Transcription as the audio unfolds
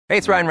Hey,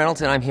 it's Ryan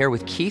Reynolds, and I'm here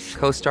with Keith,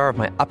 co-star of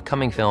my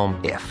upcoming film,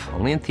 If,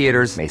 only in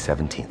theaters May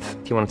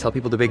 17th. Do you want to tell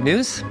people the big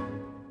news?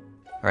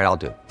 All right, I'll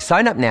do it.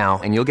 Sign up now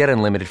and you'll get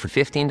unlimited for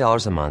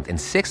 $15 a month and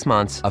 6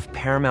 months of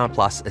Paramount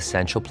Plus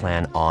Essential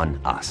Plan on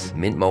us.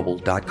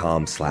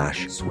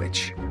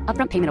 MintMobile.com/switch.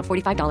 Upfront payment of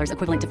 $45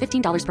 equivalent to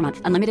 $15 per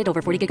month. Unlimited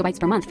over 40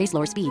 gigabytes per month. Face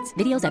lower speeds.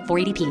 Videos at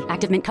 480p.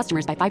 Active Mint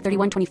customers by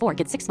 531.24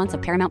 get 6 months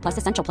of Paramount Plus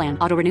Essential Plan.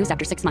 Auto renews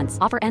after 6 months.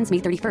 Offer ends May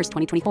 31st,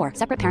 2024.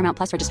 Separate Paramount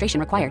Plus registration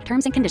required.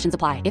 Terms and conditions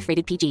apply if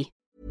rated PG.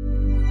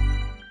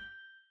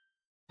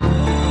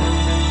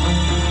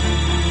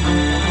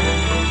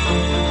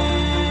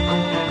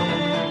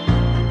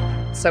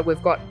 So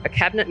we've got a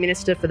cabinet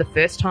minister for the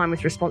first time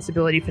with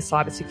responsibility for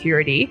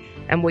cybersecurity,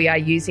 and we are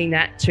using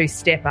that to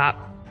step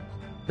up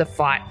the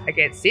fight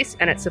against this,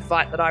 and it's a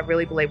fight that I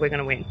really believe we're going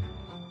to win.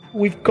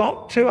 We've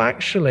got to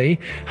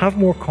actually have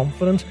more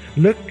confidence,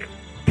 look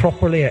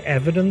properly at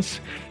evidence,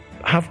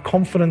 have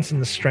confidence in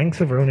the strength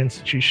of our own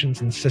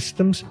institutions and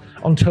systems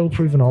until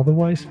proven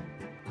otherwise.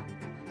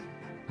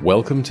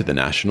 Welcome to the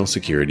National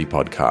Security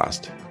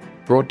Podcast,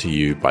 brought to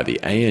you by the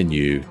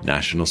ANU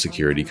National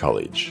Security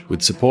College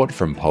with support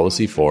from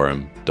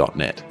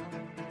policyforum.net.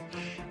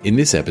 In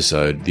this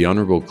episode, the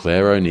Honourable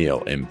Clare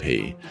O'Neill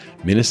MP,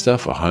 Minister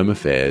for Home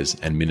Affairs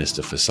and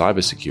Minister for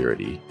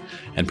Cybersecurity,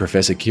 and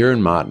Professor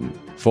Ciaran Martin,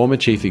 former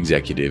Chief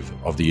Executive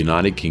of the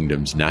United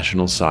Kingdom's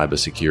National Cyber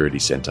Security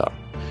Centre,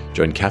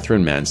 join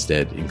Catherine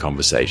Manstead in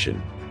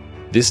conversation.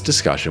 This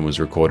discussion was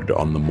recorded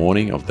on the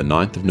morning of the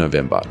 9th of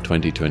November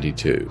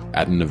 2022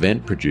 at an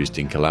event produced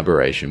in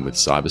collaboration with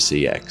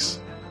CyberCX.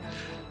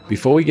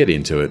 Before we get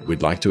into it,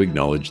 we'd like to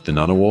acknowledge the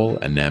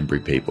Ngunnawal and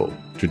Ngambri people,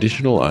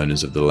 traditional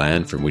owners of the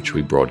land from which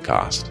we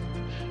broadcast.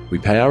 We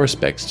pay our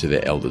respects to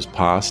their elders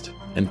past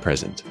and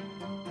present.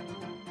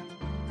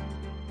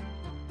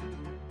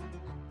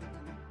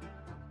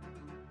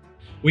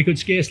 We could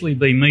scarcely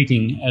be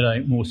meeting at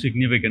a more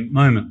significant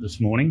moment this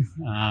morning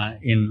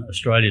in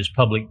Australia's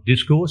public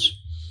discourse.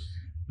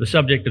 The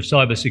subject of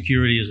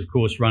cybersecurity is, of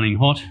course, running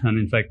hot, and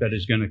in fact that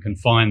is going to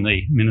confine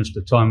the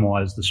Minister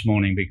time-wise this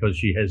morning because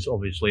she has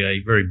obviously a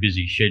very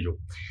busy schedule.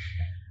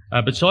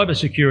 But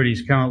cybersecurity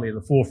is currently at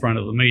the forefront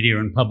of the media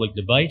and public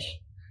debate,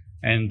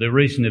 and the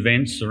recent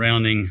events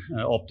surrounding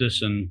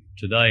Optus and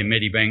today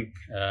Medibank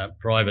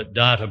private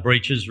data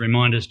breaches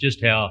remind us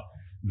just how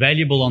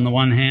valuable on the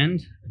one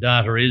hand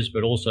data is,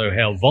 but also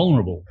how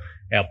vulnerable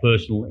our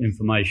personal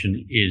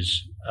information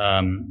is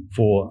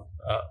for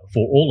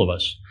all of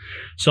us.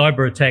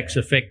 Cyber attacks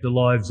affect the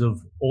lives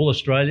of all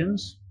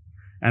Australians,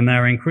 and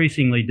they're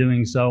increasingly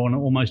doing so on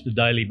almost a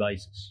daily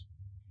basis.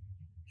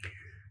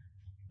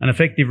 An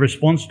effective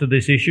response to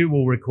this issue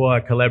will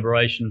require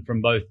collaboration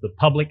from both the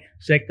public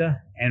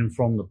sector and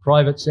from the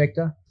private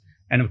sector,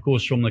 and of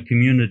course from the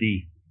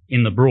community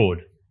in the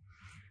broad.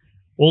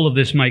 All of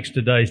this makes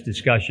today's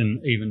discussion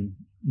even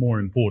more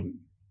important.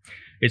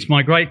 It's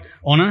my great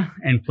honour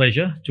and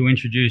pleasure to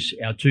introduce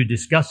our two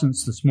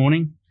discussants this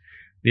morning,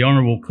 the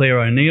Honourable Clare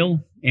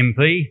O'Neill,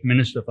 MP,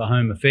 Minister for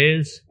Home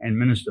Affairs and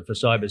Minister for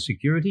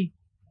Cybersecurity.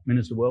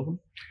 Minister, welcome.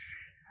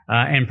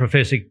 And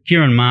Professor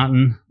Ciaran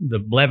Martin, the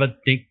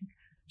Blavatnik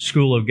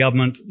School of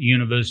Government,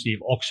 University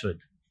of Oxford.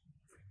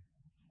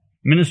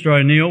 Minister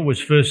O'Neill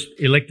was first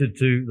elected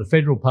to the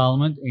Federal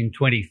Parliament in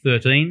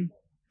 2013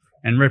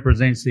 and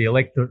represents the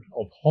electorate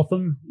of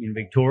Hotham in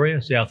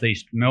Victoria,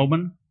 southeast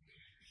Melbourne.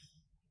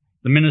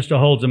 The Minister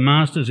holds a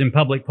Master's in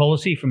Public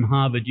Policy from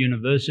Harvard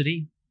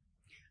University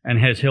and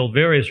has held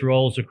various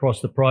roles across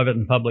the private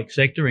and public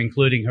sector,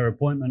 including her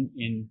appointment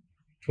in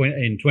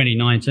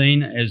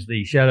 2019 as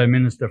the Shadow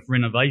Minister for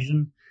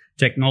Innovation,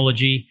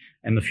 Technology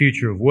and the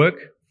Future of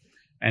Work.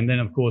 And then,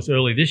 of course,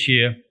 early this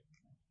year,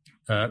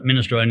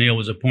 Minister O'Neill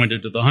was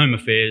appointed to the Home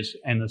Affairs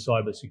and the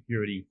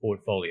Cybersecurity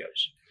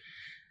portfolios.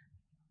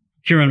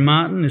 Ciaran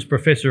Martin is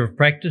Professor of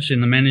Practice in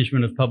the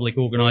Management of Public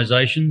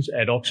Organisations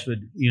at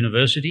Oxford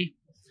University.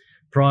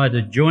 Prior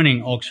to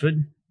joining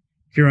Oxford,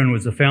 Ciaran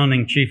was the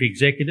founding Chief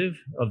Executive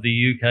of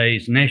the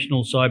UK's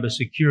National Cyber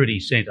Security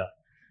Centre,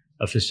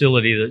 a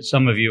facility that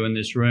some of you in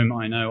this room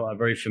I know are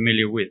very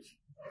familiar with.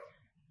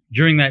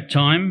 During that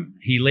time,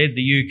 he led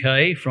the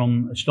UK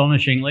from,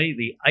 astonishingly,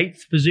 the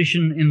 8th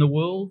position in the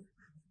world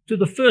to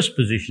the 1st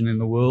position in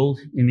the world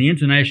in the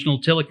International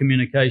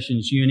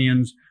Telecommunications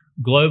Union's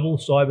Global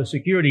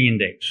Cybersecurity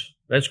Index.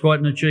 That's quite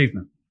an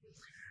achievement.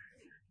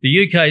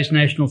 The UK's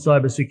National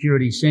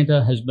Cybersecurity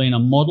Centre has been a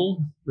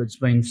model that's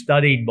been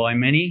studied by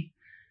many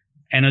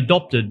and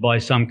adopted by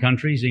some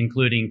countries,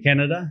 including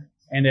Canada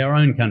and our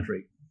own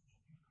country.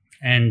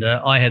 And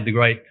I had the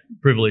great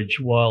privilege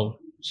while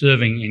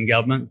serving in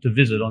government to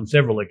visit on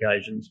several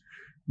occasions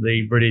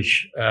the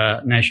British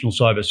National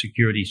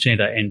Cybersecurity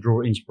Centre and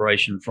draw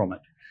inspiration from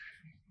it.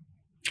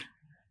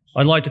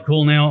 I'd like to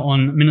call now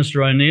on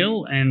Minister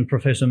O'Neill and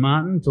Professor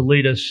Martin to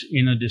lead us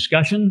in a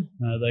discussion.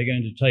 They're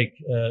going to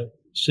take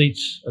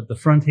seats at the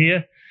front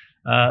here.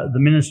 The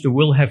Minister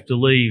will have to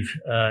leave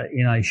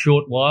in a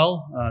short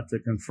while to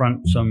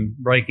confront some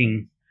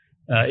breaking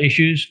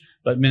issues,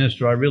 But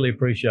Minister, I really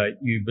appreciate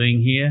you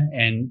being here,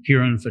 and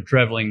Ciaran for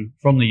travelling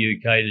from the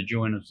UK to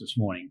join us this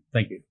morning.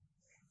 Thank you.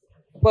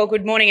 Well,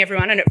 good morning,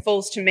 everyone, and it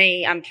falls to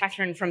me,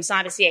 Catherine from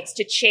CyberCX,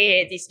 to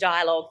chair this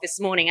dialogue this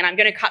morning, and I'm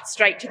going to cut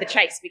straight to the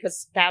chase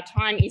because our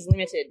time is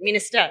limited.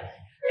 Minister,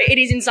 it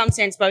is in some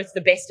sense both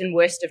the best and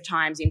worst of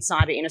times in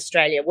cyber in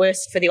Australia.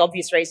 Worst for the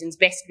obvious reasons,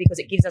 best because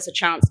it gives us a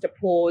chance to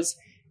pause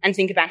and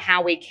think about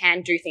how we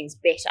can do things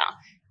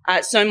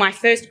better. So my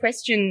first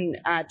question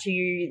to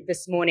you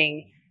this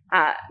morning,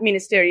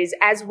 Minister, is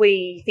as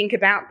we think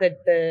about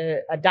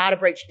the data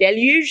breach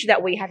deluge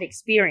that we have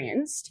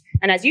experienced,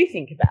 and as you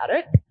think about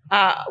it,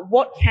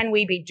 what can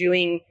we be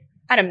doing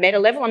at a meta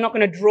level? I'm not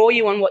going to draw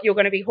you on what you're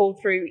going to be hauled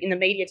through in the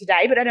media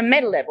today, but at a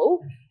meta level,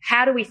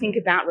 how do we think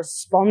about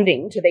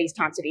responding to these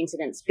types of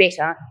incidents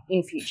better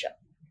in future?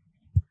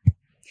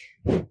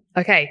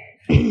 Okay,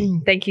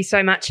 thank you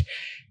so much.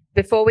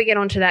 Before we get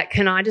on to that,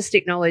 can I just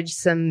acknowledge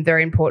some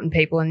very important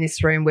people in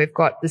this room? We've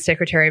got the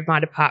Secretary of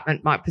my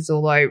department, Mike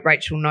Pizzullo,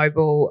 Rachel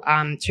Noble,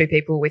 two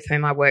people with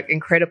whom I work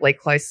incredibly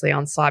closely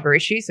on cyber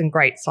issues and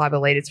great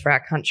cyber leaders for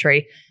our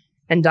country.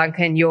 And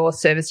Duncan, your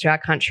service to our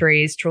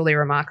country is truly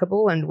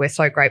remarkable and we're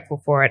so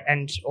grateful for it,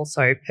 and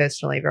also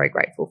personally very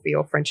grateful for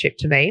your friendship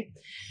to me.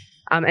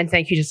 And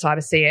thank you to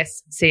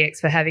CyberCX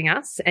for having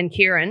us. And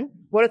Ciaran,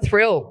 what a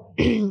thrill.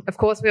 Of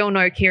course, we all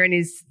know Ciaran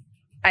is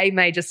a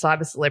major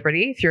cyber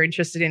celebrity. If you're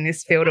interested in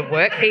this field of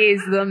work, he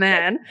is the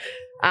man.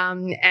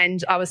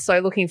 And I was so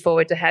looking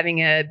forward to having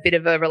a bit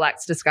of a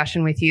relaxed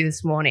discussion with you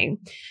this morning.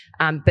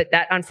 But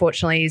that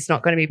unfortunately is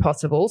not going to be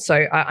possible.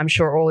 So I'm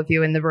sure all of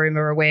you in the room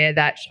are aware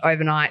that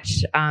overnight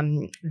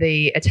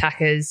the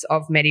attackers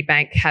of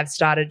Medibank have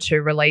started to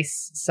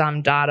release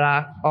some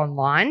data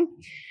online.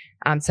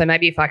 So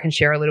maybe if I can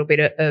share a little bit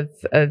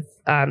of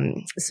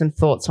some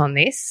thoughts on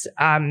this.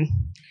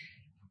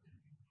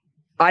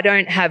 I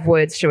don't have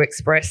words to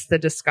express the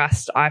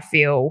disgust I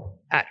feel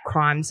at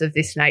crimes of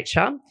this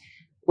nature.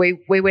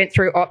 We went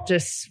through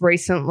Optus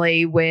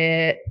recently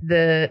where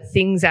the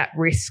things at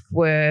risk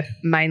were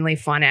mainly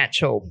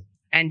financial,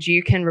 and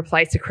you can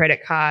replace a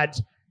credit card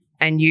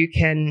and you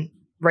can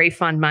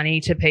refund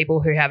money to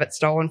people who have it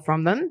stolen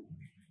from them.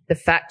 The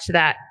fact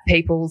that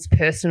people's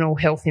personal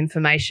health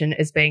information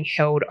is being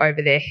held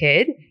over their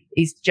head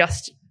is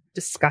just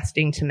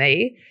disgusting to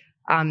me.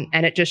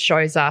 And it just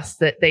shows us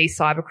that these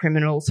cyber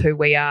criminals who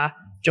we are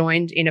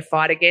joined in a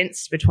fight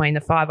against between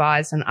the Five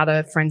Eyes and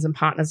other friends and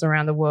partners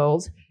around the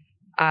world,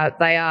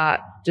 they are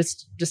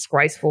just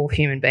disgraceful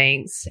human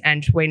beings,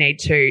 and we need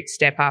to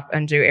step up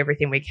and do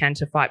everything we can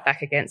to fight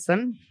back against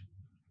them.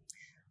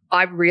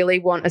 I really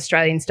want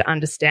Australians to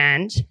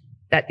understand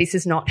that this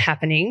is not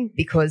happening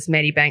because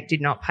Medibank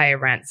did not pay a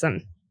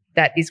ransom.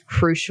 That is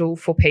crucial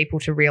for people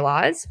to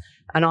realise.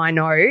 And I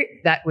know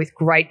that with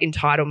great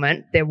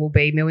entitlement, there will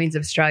be millions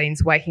of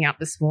Australians waking up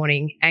this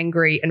morning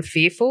angry and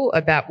fearful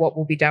about what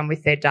will be done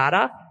with their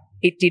data.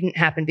 It didn't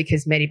happen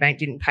because Medibank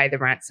didn't pay the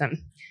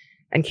ransom.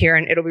 And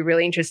Ciaran, it'll be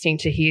really interesting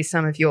to hear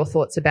some of your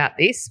thoughts about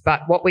this.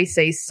 But what we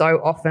see so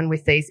often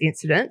with these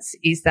incidents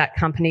is that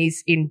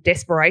companies in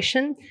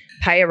desperation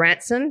pay a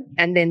ransom,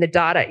 and then the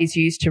data is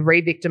used to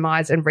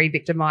re-victimise and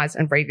re-victimise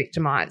and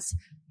re-victimise.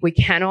 We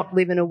cannot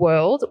live in a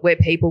world where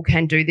people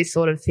can do this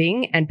sort of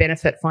thing and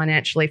benefit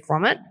financially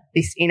from it.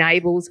 This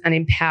enables and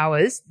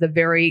empowers the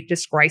very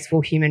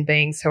disgraceful human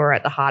beings who are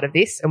at the heart of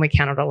this, and we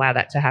cannot allow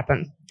that to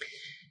happen.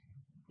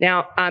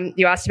 Now,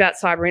 you asked about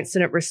cyber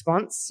incident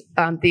response.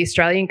 The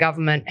Australian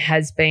government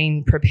has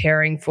been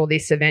preparing for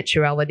this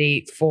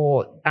eventuality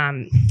for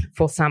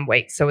some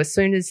weeks. So as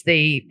soon as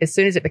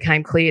it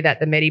became clear that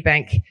the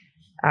Medibank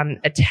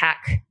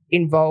attack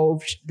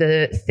involved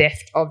the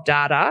theft of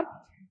data,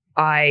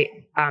 I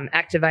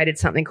activated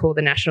something called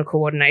the National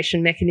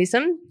Coordination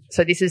Mechanism.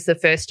 So this is the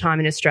first time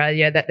in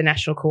Australia that the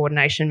National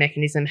Coordination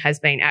Mechanism has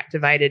been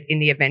activated in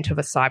the event of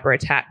a cyber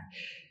attack.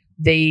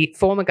 The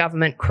former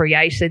government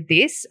created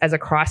this as a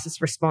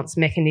crisis response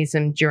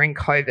mechanism during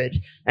COVID,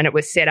 and it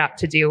was set up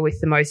to deal with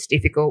the most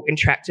difficult,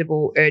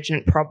 intractable,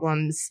 urgent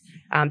problems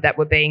that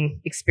were being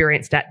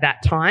experienced at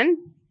that time.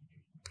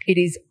 It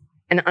is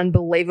an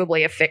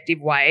unbelievably effective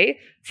way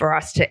for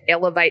us to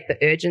elevate the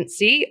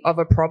urgency of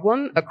a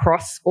problem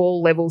across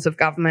all levels of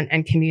government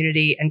and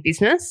community and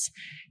business,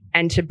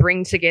 and to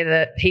bring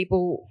together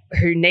people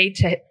who need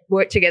to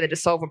work together to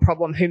solve a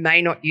problem who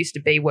may not used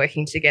to be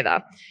working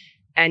together.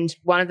 And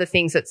one of the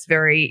things that's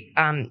very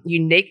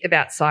unique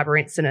about cyber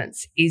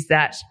incidents is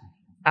that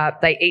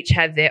they each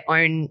have their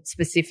own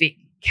specific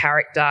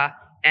character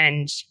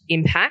and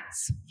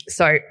impacts.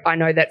 So I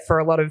know that for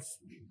a lot of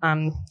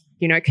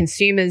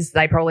consumers,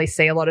 they probably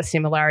see a lot of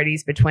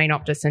similarities between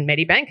Optus and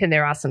Medibank, and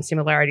there are some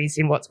similarities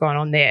in what's going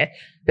on there.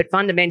 But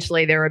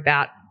fundamentally, they're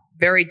about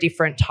very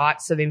different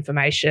types of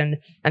information,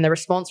 and the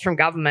response from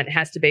government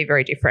has to be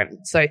very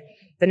different. So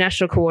the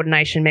National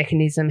Coordination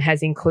Mechanism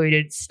has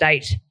included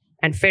state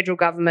and federal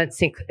governments.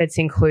 It's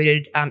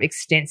included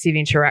extensive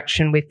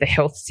interaction with the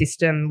health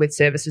system, with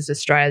Services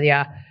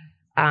Australia,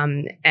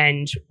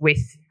 and with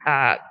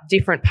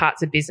different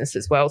parts of business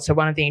as well. So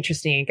one of the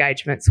interesting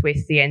engagements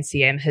with the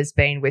NCM has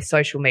been with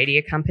social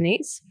media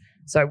companies.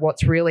 So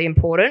what's really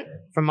important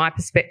from my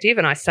perspective,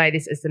 and I say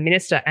this as the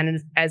Minister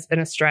and as an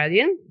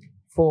Australian,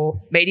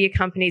 for media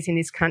companies in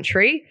this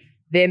country,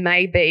 there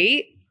may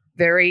be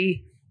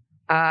very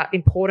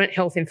important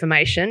health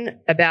information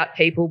about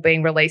people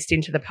being released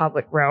into the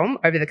public realm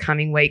over the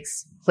coming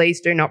weeks.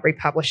 Please do not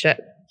republish it.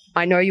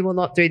 I know you will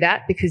not do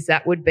that because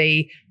that would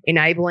be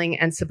enabling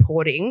and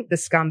supporting the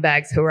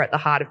scumbags who are at the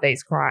heart of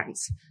these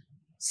crimes.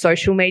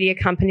 Social media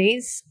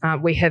companies,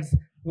 we have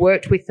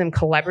worked with them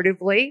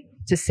collaboratively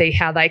to see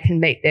how they can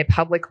meet their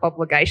public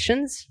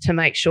obligations to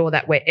make sure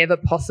that wherever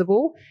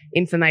possible,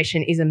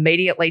 information is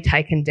immediately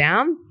taken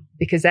down,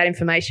 because that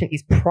information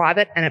is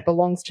private and it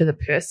belongs to the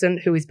person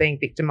who is being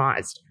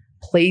victimised.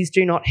 Please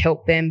do not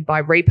help them by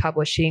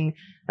republishing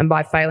and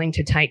by failing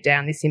to take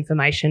down this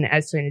information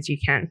as soon as you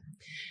can.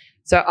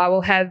 So I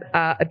will have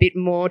a bit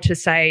more to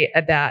say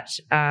about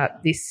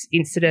this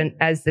incident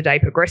as the day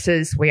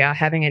progresses. We are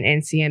having an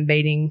NCM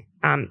meeting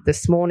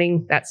this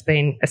morning that's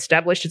been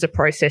established as a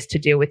process to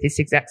deal with this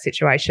exact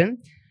situation.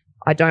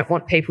 I don't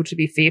want people to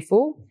be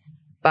fearful,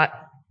 but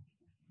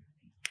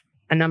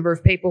a number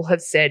of people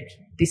have said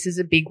this is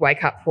a big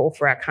wake-up call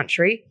for our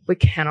country. We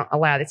cannot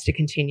allow this to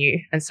continue.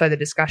 And so the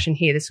discussion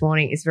here this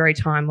morning is very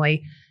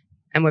timely,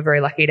 and we're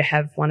very lucky to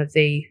have one of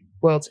the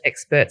world's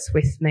experts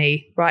with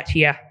me right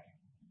here.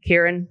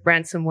 Ciaran,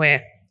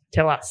 ransomware,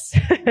 tell us.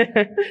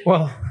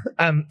 Well,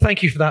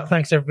 thank you for that.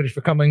 Thanks, everybody,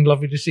 for coming.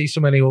 Lovely to see so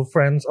many old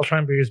friends. I'll try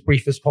and be as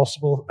brief as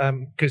possible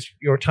because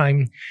your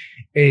time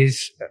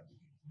is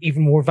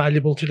even more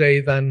valuable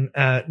today than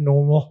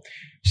normal.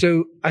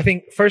 So I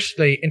think,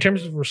 firstly, in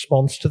terms of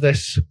response to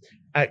this,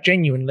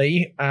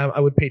 genuinely, I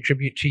would pay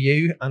tribute to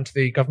you and to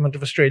the government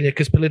of Australia,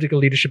 because political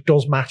leadership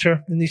does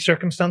matter in these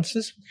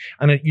circumstances,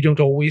 and you don't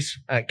always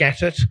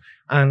get it.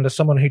 And as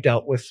someone who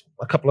dealt with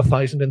a couple of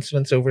thousand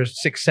incidents over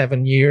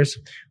 6-7 years,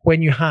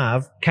 when you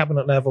have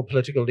cabinet level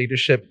political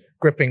leadership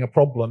gripping a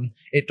problem,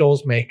 it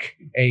does make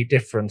a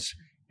difference.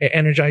 It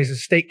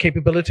energizes state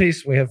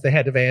capabilities. We have the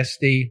head of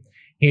ASD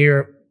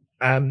here.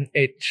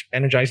 It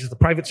energizes the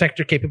private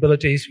sector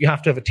capabilities. You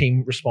have to have a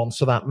team response,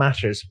 so that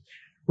matters.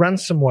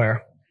 Ransomware.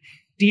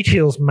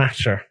 Details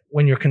matter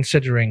when you're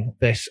considering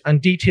this,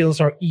 and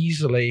details are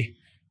easily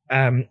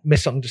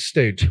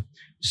misunderstood.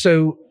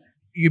 So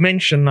you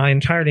mentioned, I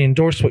entirely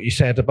endorse what you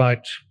said about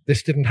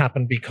this didn't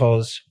happen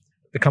because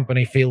the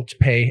company failed to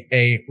pay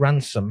a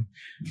ransom.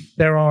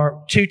 There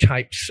are two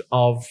types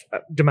of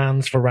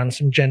demands for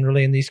ransom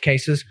generally in these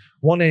cases.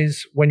 One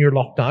is when you're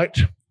locked out.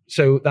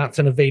 So that's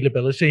an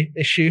availability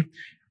issue.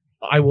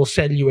 I will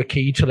sell you a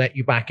key to let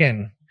you back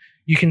in.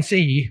 You can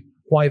see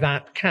why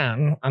that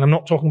can, and I'm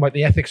not talking about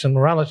the ethics and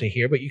morality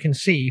here, but you can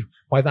see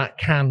why that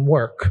can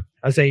work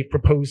as a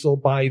proposal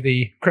by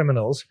the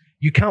criminals.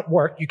 You can't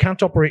work, you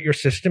can't operate your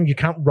system, you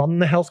can't run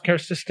the healthcare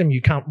system,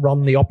 you can't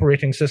run the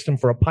operating system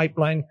for a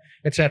pipeline,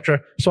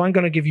 etc. So I'm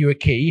going to give you a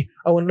key.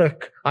 Oh, and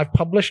look, I've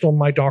published on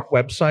my dark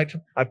website,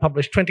 I've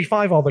published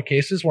 25 other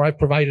cases where I've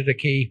provided a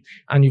key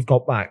and you've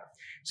got back.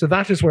 So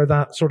that is where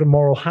that sort of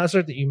moral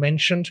hazard that you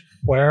mentioned,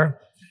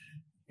 where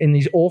in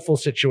these awful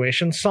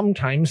situations,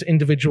 sometimes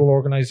individual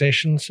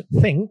organizations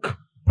think,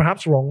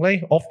 perhaps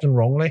wrongly, often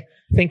wrongly,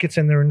 think it's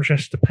in their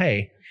interest to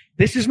pay.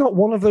 This is not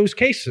one of those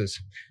cases.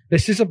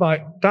 This is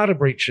about data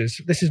breaches.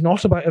 This is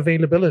not about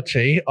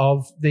availability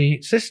of the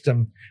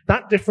system.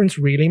 That difference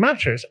really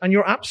matters. And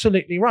you're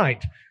absolutely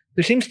right.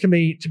 There seems to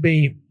me to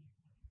be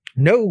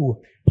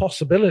no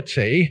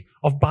possibility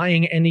of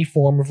buying any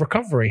form of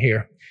recovery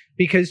here,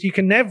 because you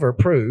can never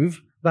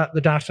prove that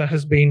the data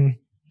has been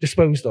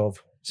disposed of.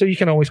 So you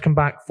can always come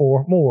back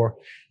for more.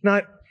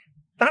 Now,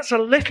 that's a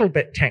little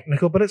bit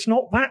technical, but it's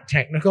not that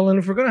technical. And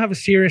if we're going to have a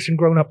serious and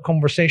grown-up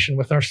conversation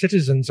with our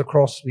citizens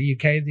across the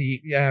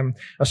UK,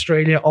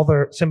 Australia,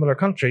 other similar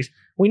countries,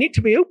 we need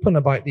to be open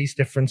about these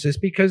differences,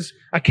 because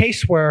a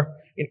case where,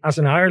 as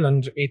in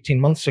Ireland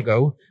 18 months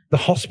ago, the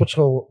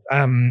hospital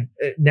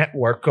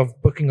network of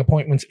booking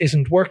appointments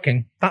isn't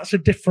working, that's a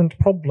different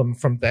problem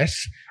from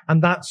this,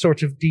 and that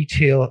sort of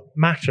detail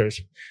matters.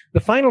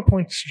 The final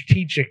point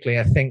strategically,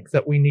 I think,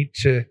 that we need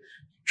to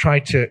try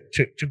to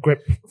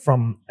grip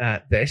from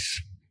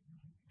this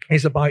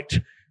is about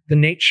the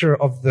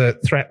nature of the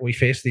threat we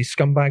face, these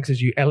scumbags,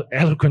 as you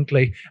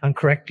eloquently and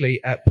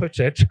correctly put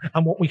it,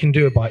 and what we can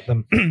do about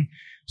them.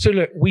 So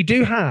look, we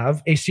do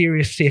have a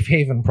serious safe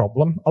haven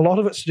problem. A lot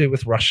of it's to do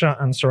with Russia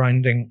and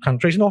surrounding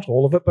countries. Not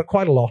all of it, but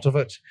quite a lot of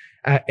it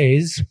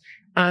is.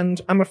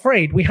 And I'm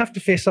afraid we have to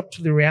face up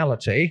to the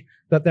reality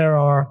that there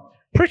are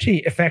pretty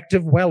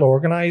effective,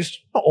 well-organized,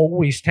 not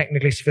always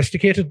technically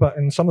sophisticated, but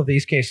in some of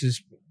these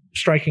cases,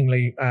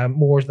 strikingly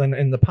more than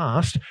in the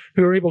past,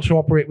 who are able to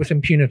operate with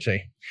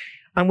impunity.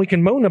 And we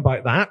can moan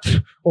about that,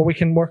 or we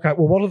can work out,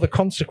 well, what are the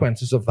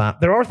consequences of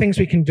that? There are things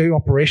we can do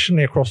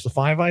operationally across the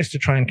Five Eyes to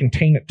try and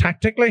contain it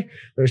tactically.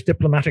 There's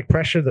diplomatic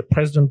pressure that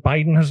President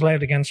Biden has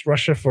led against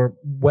Russia for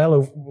well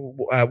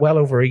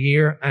over a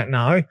year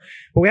now.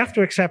 But we have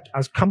to accept,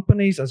 as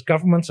companies, as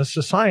governments, as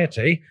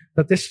society,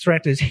 that this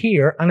threat is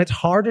here, and it's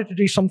harder to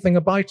do something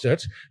about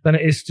it than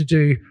it is to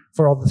do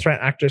for other threat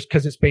actors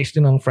because it's based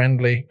in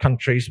unfriendly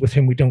countries with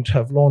whom we don't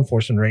have law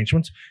enforcement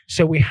arrangements.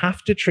 So we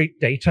have to treat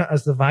data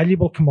as the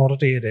valuable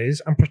commodity it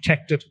is and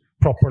protect it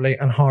properly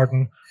and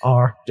harden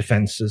our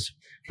defences.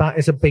 That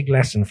is a big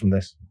lesson from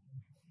this.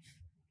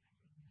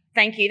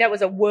 Thank you. That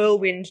was a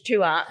whirlwind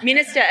tour.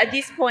 Minister, at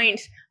this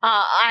point,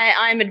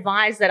 I'm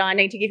advised that I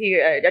need to give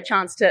you a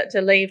chance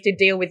to leave to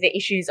deal with the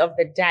issues of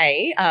the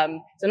day. So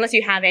unless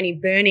you have any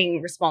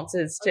burning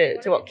responses to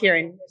what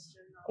Ciaran...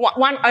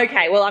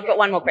 Okay, well, I've got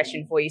one more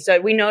question for you.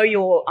 So we know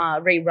you're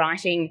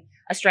rewriting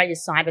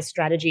Australia's cyber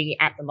strategy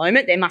at the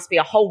moment. There must be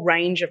a whole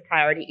range of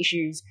priority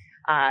issues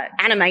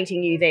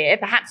animating you there.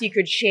 Perhaps you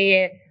could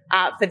share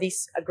for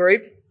this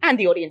group and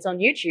the audience on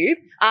YouTube,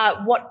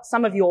 what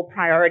some of your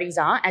priorities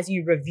are as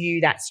you review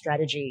that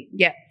strategy.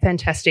 Yeah,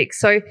 fantastic.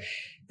 So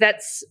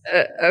that's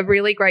a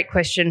really great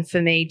question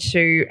for me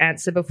to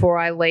answer before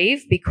I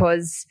leave,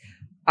 because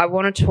I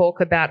want to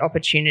talk about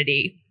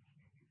opportunity.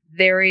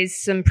 There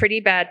is some pretty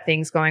bad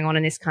things going on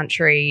in this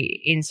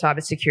country in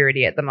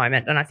cybersecurity at the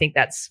moment, and I think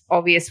that's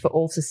obvious for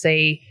all to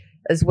see,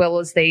 as well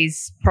as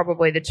these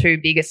probably the two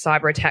biggest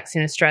cyber attacks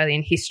in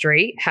Australian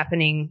history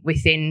happening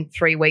within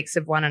 3 weeks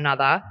of one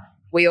another.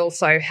 We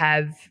also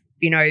have,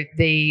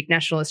 the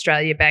National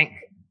Australia Bank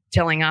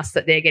telling us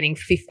that they're getting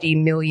 50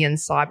 million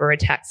cyber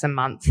attacks a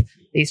month.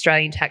 The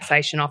Australian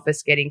Taxation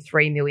Office getting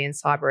 3 million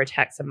cyber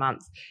attacks a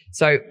month.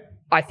 So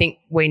I think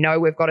we know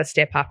we've got to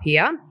step up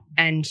here.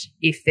 And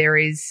if there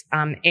is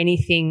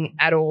anything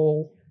at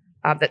all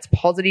that's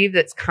positive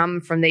that's come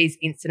from these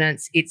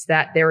incidents, it's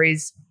that there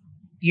is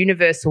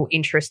universal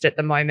interest at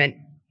the moment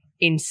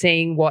in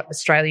seeing what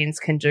Australians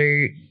can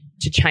do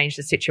to change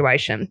the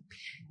situation.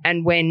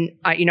 And when,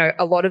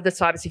 a lot of the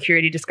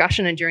cybersecurity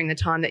discussion and during the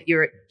time that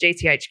you're at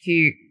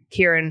GCHQ,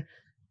 Ciaran,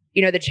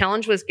 the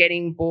challenge was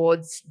getting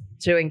boards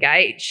to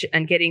engage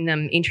and getting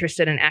them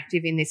interested and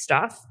active in this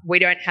stuff. We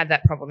don't have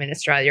that problem in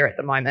Australia at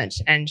the moment.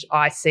 And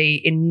I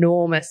see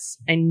enormous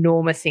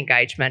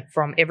engagement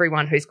from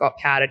everyone who's got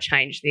power to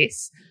change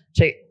this,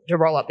 to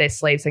roll up their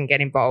sleeves and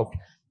get involved.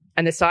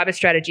 And the cyber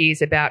strategy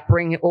is about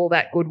bringing all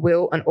that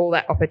goodwill and all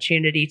that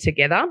opportunity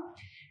together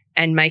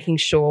and making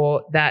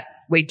sure that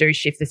we do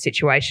shift the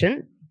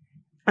situation.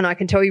 And I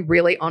can tell you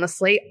really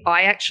honestly,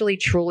 I actually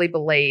truly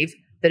believe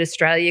that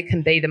Australia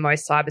can be the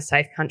most cyber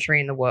safe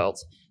country in the world.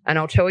 And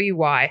I'll tell you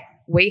why.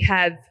 We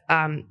have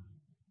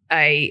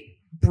a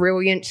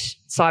brilliant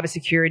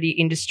cybersecurity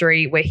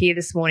industry. We're here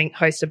this morning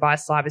hosted by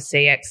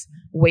CyberCX.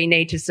 We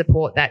need to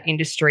support that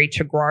industry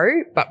to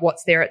grow, but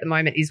what's there at the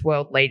moment is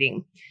world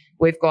leading.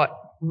 We've got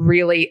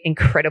really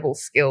incredible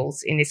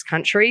skills in this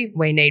country.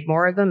 We need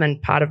more of them,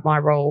 and part of my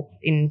role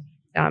in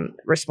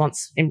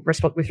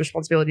with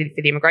responsibility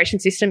for the immigration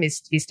system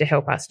is to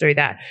help us do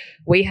that.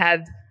 We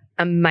have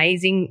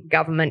amazing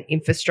government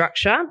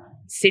infrastructure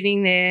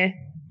sitting there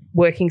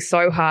working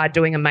so hard,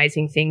 doing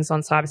amazing things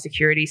on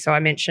cybersecurity. So I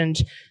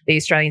mentioned the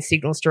Australian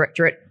Signals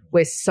Directorate.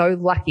 We're so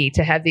lucky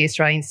to have the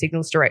Australian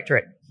Signals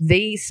Directorate.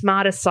 The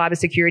smartest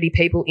cybersecurity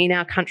people in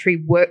our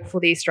country work for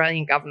the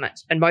Australian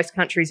government, and most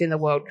countries in the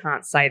world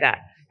can't say that.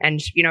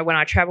 And, when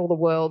I travel the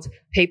world,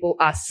 people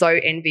are so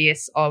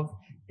envious of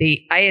the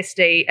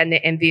ASD, and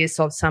they're envious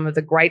of some of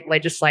the great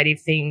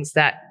legislative things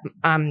that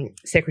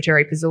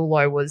Secretary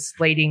Pizzullo was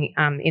leading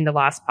in the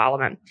last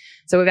parliament.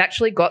 So we've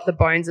actually got the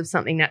bones of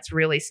something that's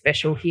really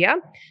special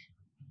here.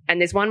 And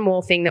there's one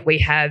more thing that we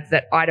have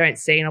that I don't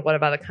see in a lot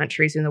of other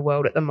countries in the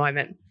world at the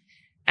moment,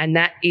 and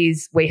that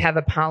is we have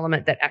a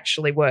parliament that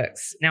actually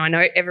works. Now, I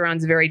know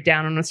everyone's very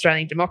down on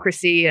Australian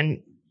democracy, and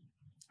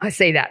I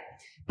see that,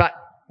 but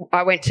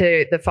I went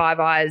to the Five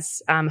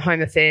Eyes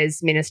Home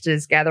Affairs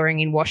Ministers gathering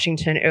in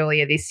Washington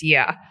earlier this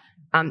year.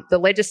 The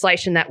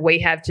legislation that we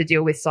have to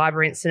deal with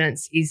cyber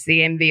incidents is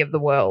the envy of the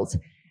world.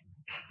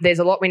 There's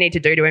a lot we need to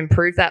do to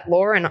improve that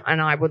law,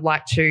 and I would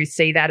like to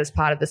see that as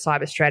part of the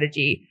cyber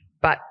strategy.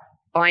 But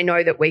I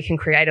know that we can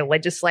create a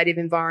legislative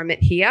environment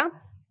here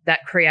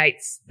that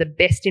creates the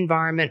best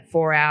environment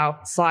for our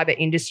cyber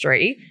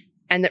industry,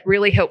 and that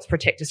really helps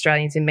protect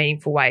Australians in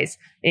meaningful ways.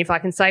 And if I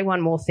can say one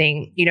more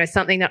thing,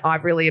 something that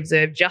I've really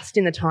observed just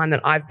in the time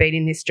that I've been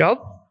in this job,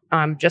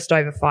 just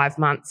over 5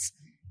 months,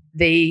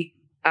 the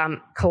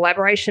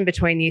collaboration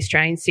between the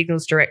Australian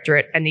Signals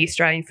Directorate and the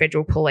Australian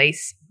Federal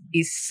Police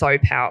is so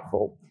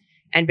powerful.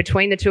 And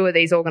between the two of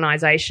these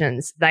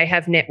organisations, they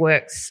have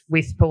networks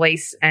with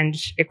police and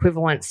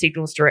equivalent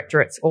signals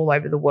directorates all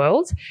over the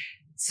world.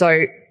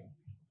 So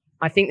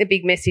I think the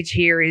big message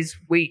here is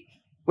we're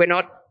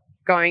not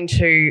going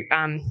to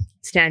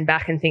stand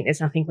back and think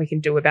there's nothing we can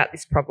do about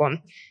this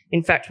problem.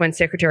 In fact, when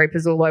Secretary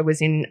Pizzullo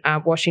was in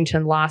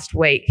Washington last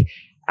week,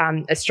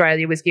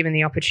 Australia was given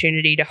the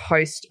opportunity to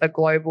host a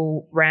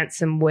global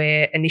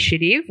ransomware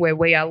initiative where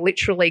we are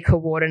literally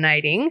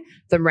coordinating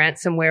the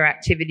ransomware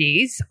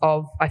activities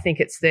of, I think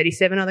it's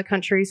 37 other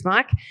countries,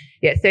 Mike.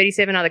 Yeah,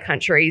 37 other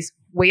countries.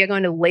 We are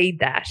going to lead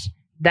that.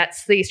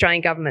 That's the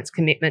Australian government's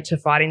commitment to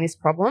fighting this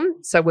problem.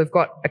 So we've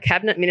got a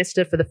cabinet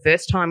minister for the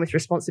first time with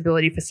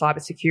responsibility for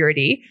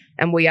cybersecurity,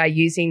 and we are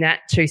using that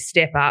to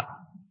step up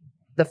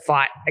the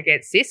fight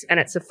against this. And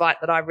it's a fight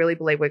that I really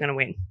believe we're going to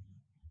win.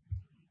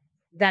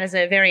 That is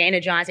a very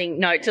energising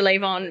note to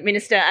leave on,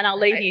 Minister, and I'll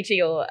leave you to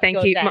your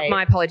Thank you. day.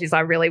 My apologies. I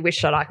really wish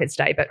that I could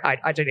stay, but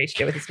I do need to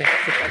deal with this next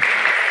situation.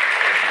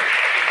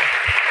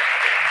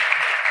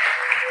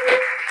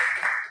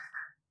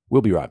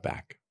 We'll be right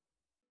back.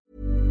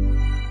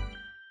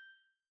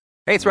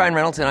 Hey, it's Ryan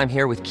Reynolds, and I'm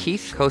here with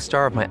Keith,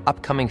 co-star of my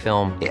upcoming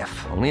film,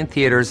 If, only in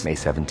theaters May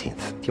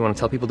 17th. Do you want to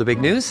tell people the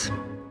big news?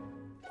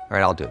 All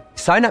right, I'll do it.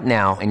 Sign up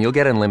now and you'll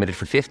get unlimited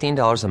for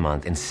 $15 a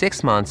month and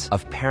 6 months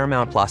of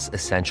Paramount Plus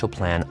Essential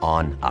Plan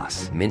on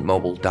us.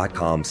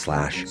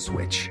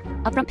 MintMobile.com/switch.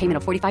 Upfront payment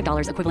of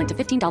 $45 equivalent to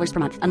 $15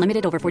 per month.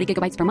 Unlimited over 40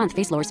 gigabytes per month.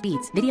 Face lower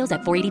speeds. Videos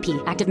at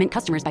 480p. Active Mint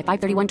customers by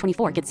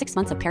 531.24 get 6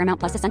 months of Paramount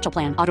Plus Essential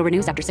Plan. Auto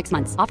renews after 6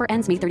 months. Offer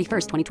ends May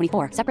 31st,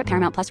 2024. Separate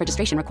Paramount Plus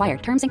registration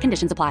required. Terms and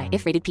conditions apply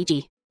if rated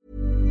PG.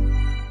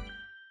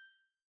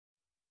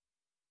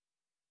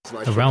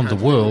 Around the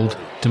world,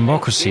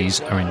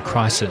 democracies are in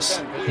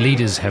crisis.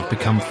 Leaders have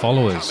become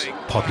followers.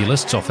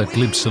 Populists offer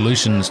glib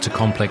solutions to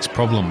complex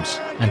problems,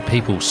 and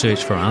people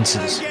search for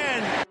answers.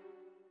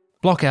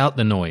 Block out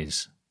the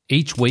noise.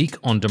 Each week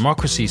on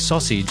Democracy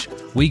Sausage,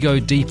 we go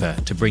deeper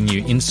to bring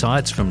you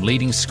insights from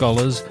leading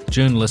scholars,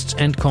 journalists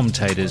and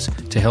commentators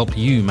to help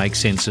you make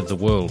sense of the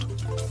world.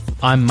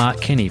 I'm Mark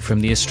Kenny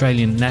from the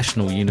Australian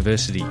National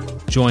University.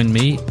 Join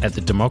me at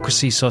the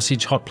Democracy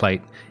Sausage Hot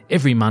Plate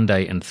every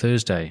Monday and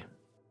Thursday.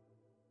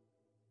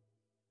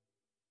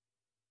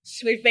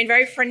 We've been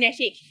very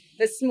frenetic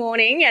this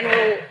morning, and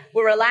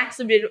we'll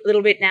relax a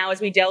little bit now as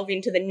we delve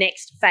into the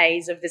next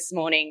phase of this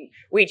morning,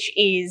 which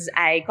is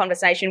a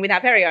conversation with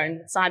our very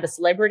own cyber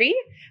celebrity,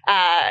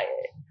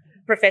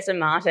 Professor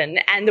Martin.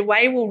 And the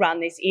way we'll run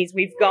this is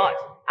we've got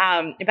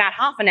about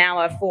half an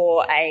hour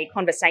for a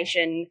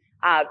conversation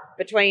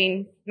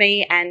between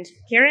me and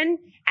Ciaran,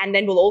 and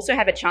then we'll also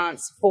have a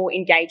chance for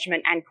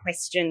engagement and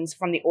questions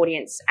from the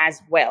audience as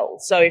well.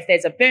 So if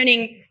there's a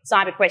burning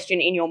cyber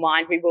question in your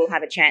mind, we will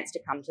have a chance to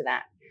come to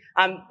that.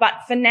 But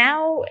for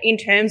now, in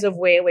terms of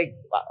where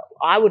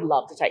I would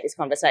love to take this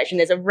conversation,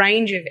 there's a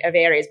range of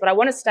areas, but I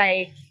want to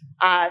stay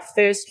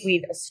first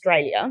with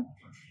Australia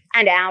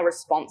and our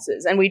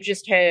responses. And we've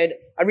just heard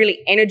a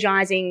really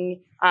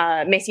energising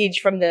message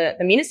from the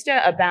Minister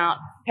about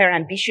her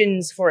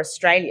ambitions for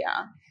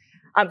Australia.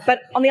 But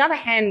on the other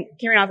hand,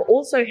 Ciaran, I've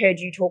also heard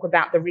you talk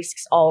about the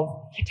risks of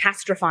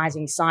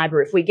catastrophising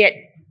cyber. If we get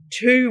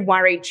too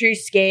worried, too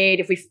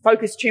scared, if we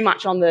focus too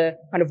much on the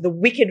kind of the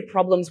wicked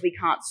problems we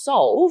can't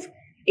solve,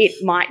 it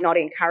might not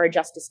encourage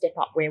us to step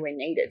up where we're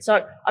needed.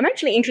 So I'm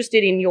actually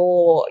interested in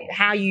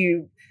how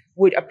you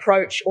would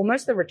approach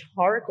almost the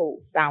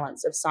rhetorical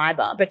balance of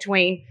cyber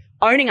between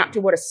owning up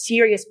to what a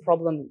serious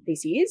problem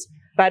this is,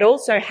 but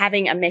also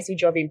having a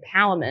message of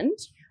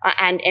empowerment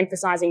and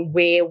emphasising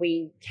where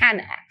we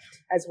can act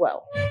as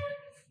well.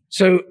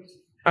 So,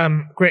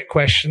 great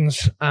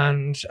questions.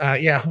 And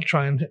I'll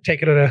try and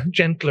take it at a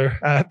gentler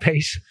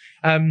pace.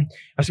 I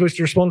suppose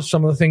to respond to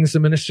some of the things the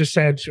Minister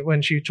said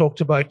when she talked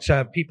about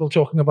people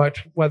talking about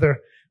whether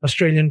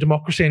Australian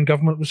democracy and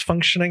government was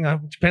functioning.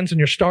 It depends on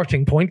your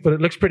starting point, but it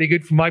looks pretty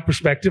good from my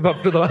perspective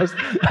up to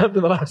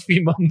the last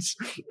few months.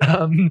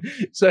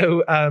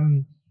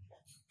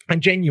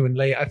 And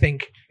genuinely, I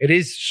think it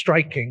is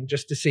striking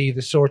just to see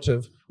the sort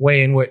of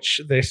way in which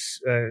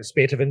this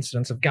spate of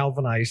incidents have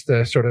galvanized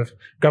the sort of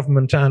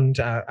government and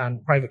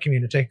private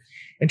community.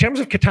 In terms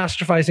of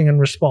catastrophizing and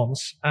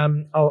response,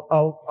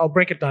 I'll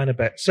break it down a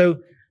bit. So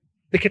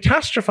the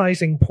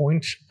catastrophizing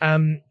point,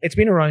 it's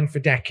been around for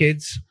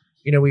decades.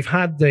 You know, we've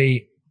had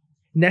the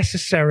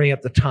necessary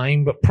at the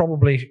time, but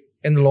probably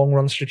in the long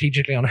run,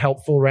 strategically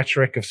unhelpful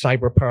rhetoric of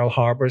cyber Pearl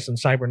Harbors and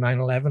cyber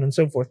 9/11 and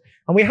so forth.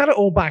 And we had it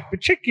all back,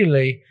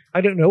 particularly,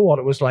 I don't know what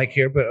it was like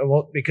here, but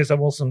because I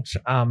wasn't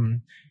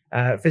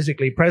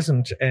physically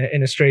present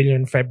in Australia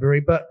in February,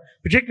 but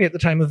particularly at the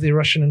time of the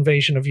Russian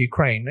invasion of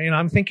Ukraine. You know,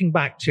 I'm thinking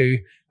back to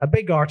a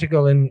big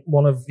article in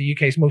one of the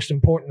UK's most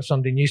important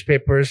Sunday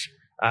newspapers,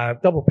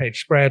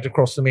 double-page spread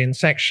across the main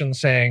section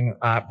saying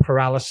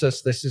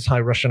paralysis, this is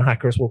how Russian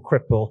hackers will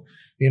cripple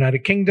the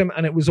United Kingdom.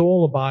 And it was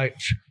all about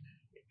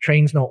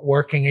trains not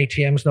working,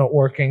 ATMs not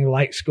working,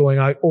 lights going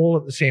out all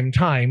at the same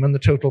time, and the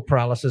total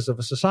paralysis of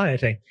a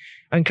society.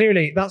 And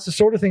clearly, that's the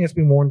sort of thing that's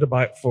been warned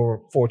about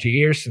for 40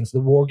 years, since the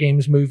War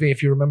Games movie,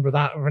 if you remember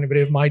that, or anybody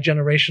of my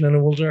generation and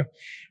older,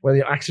 where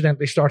they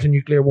accidentally start a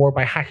nuclear war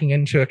by hacking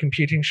into a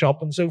computing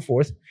shop and so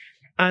forth.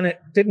 And it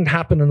didn't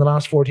happen in the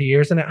last 40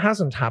 years, and it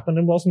hasn't happened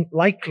and wasn't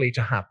likely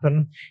to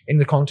happen in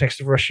the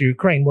context of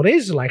Russia-Ukraine. What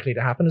is likely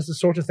to happen is the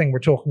sort of thing we're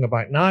talking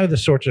about now, the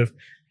sort of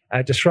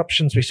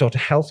disruptions we saw to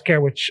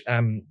healthcare, which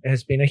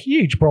has been a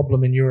huge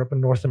problem in Europe and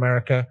North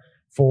America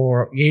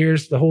for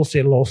years. The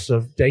wholesale loss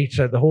of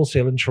data, the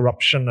wholesale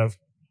interruption of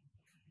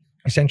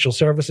essential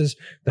services,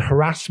 the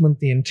harassment,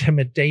 the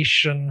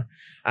intimidation,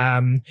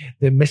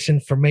 the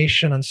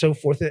misinformation and so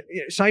forth.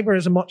 Cyber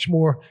is a much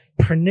more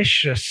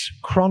pernicious,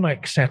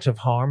 chronic set of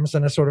harms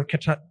than a sort of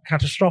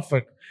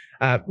catastrophic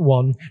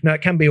one. Now,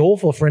 it can be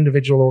awful for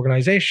individual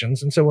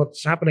organizations. And so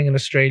what's happening in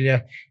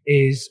Australia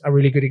is a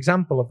really good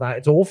example of that.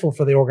 It's awful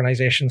for the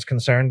organizations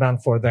concerned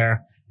and for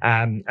their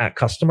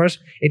customers.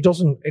 It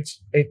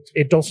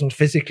doesn't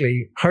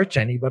physically hurt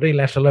anybody,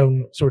 let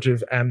alone sort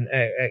of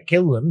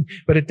kill them,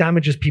 but it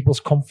damages people's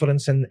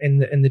confidence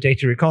in the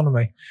data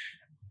economy.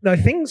 Now,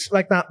 things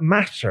like that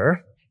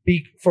matter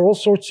for all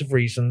sorts of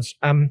reasons,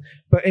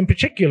 but in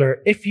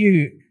particular, if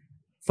you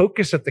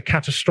focus at the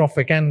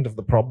catastrophic end of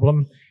the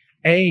problem,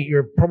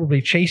 you're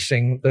probably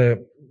chasing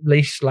the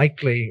less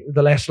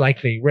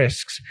likely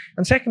risks.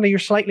 And secondly, you're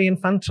slightly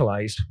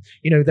infantilized.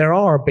 There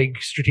are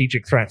big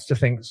strategic threats to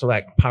things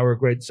like power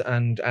grids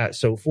and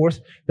so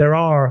forth. There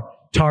are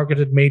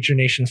targeted major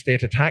nation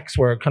state attacks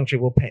where a country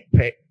will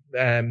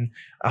a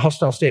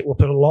hostile state will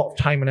put a lot of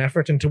time and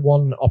effort into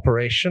one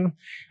operation.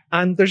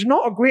 And there's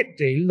not a great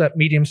deal that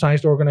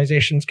medium-sized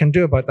organizations can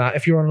do about that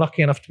if you're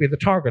unlucky enough to be the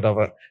target of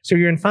it. So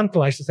you're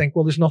infantilized to think,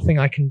 well, there's nothing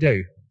I can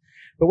do.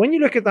 But when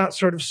you look at that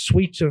sort of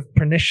suite of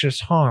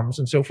pernicious harms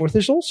and so forth,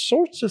 there's all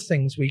sorts of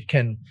things we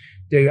can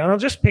do. And I'll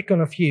just pick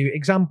on a few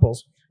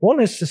examples. One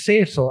is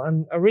societal,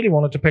 and I really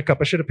wanted to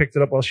I should have picked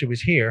it up while she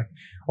was here,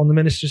 on the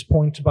minister's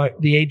point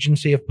about the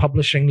agency of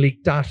publishing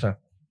leaked data.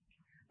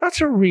 That's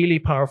a really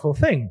powerful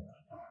thing.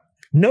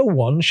 No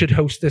one should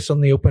host this on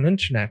the open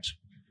internet.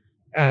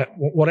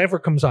 Whatever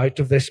comes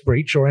out of this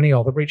breach or any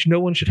other breach, no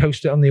one should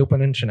host it on the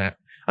open internet.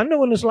 And no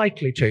one is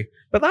likely to.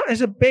 But that is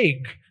a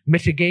big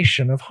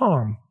mitigation of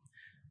harm.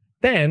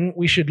 Then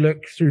we should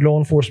look through law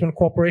enforcement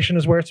cooperation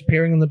as where it's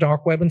appearing on the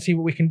dark web and see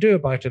what we can do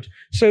about it.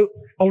 So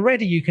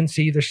already you can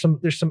see there's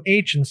some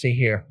agency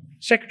here.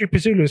 Secretary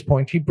Pizzullo's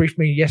point, he briefed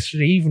me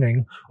yesterday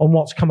evening on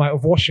what's come out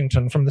of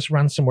Washington from this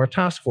ransomware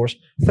task force.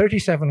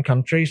 37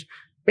 countries,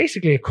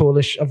 basically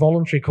a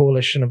voluntary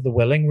coalition of the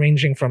willing,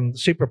 ranging from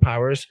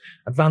superpowers,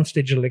 advanced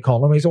digital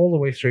economies, all the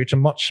way through to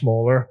much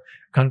smaller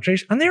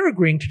countries. And they're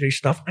agreeing to do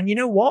stuff. And you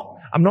know what?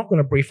 I'm not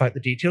going to brief out the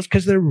details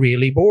because they're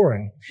really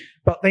boring,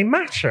 but they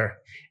matter.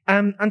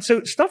 And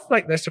so stuff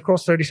like this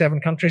across 37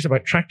 countries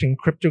about tracking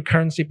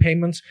cryptocurrency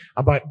payments,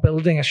 about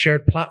building a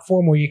shared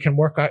platform where you can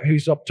work out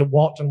who's up to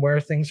what and where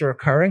things are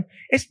occurring,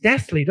 it's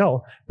deathly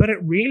dull, but it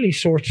really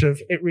sort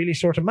of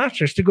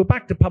matters. To go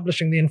back to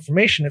publishing the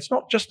information, it's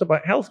not just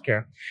about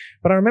healthcare.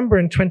 But I remember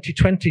in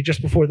 2020,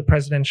 just before the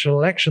presidential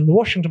election, the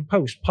Washington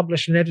Post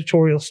published an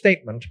editorial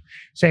statement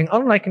saying,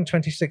 unlike in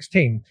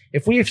 2016,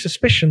 if we have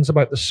suspicions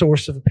about the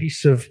source of a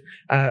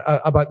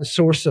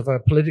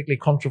politically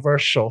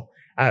controversial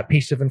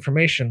piece of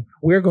information,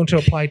 we're going to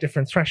apply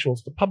different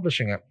thresholds to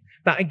publishing it.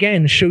 That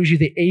again shows you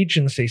the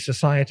agency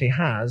society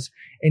has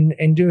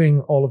in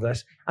doing all of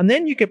this. And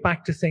then you get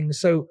back to things.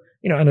 So,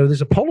 I know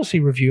there's a policy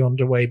review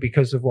underway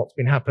because of what's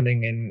been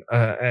happening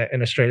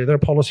in Australia. There are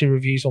policy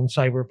reviews on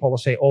cyber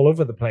policy all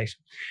over the place.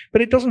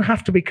 But it doesn't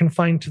have to be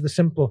confined to the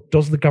simple,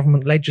 does the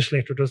government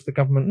legislate or does the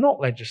government not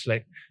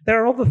legislate?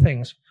 There are other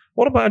things.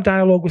 What about a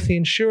dialogue with the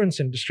insurance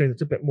industry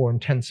that's a bit more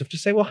intensive to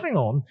say, well, hang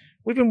on,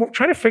 we've been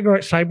trying to figure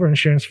out cyber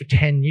insurance for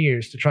 10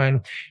 years to try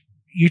and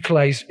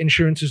utilize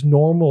insurance's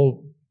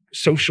normal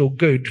social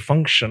good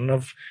function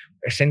of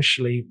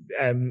essentially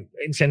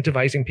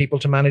incentivizing people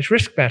to manage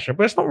risk better.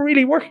 But it's not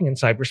really working in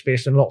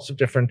cyberspace in lots of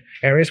different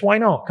areas. Why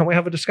not? Can we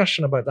have a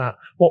discussion about that?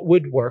 What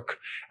would work?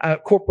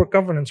 Corporate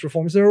governance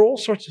reforms. There are all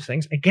sorts of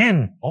things,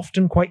 again,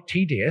 often quite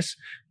tedious,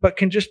 but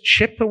can just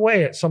chip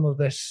away at some of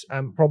this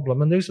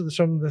problem. And those are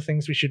some of the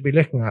things we should be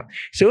looking at.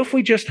 So if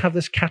we just have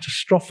this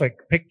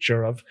catastrophic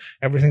picture of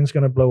everything's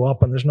going to blow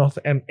up and there's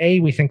nothing,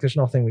 A, we think there's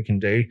nothing we can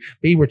do.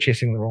 B, we're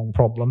chasing the wrong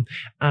problem.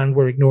 And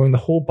we're ignoring the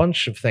whole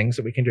bunch of things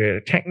that we can do at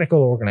a technical,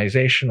 organizational,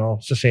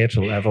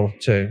 societal level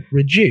to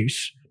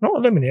reduce, not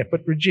eliminate,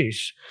 but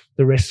reduce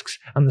the risks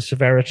and the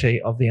severity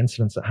of the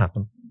incidents that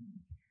happen.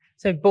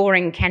 So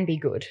boring can be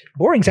good.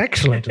 Boring's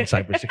excellent in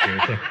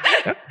cybersecurity.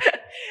 Yeah.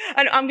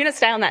 And I'm going to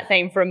stay on that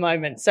theme for a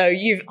moment. So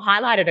you've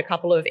highlighted a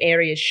couple of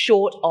areas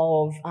short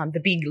of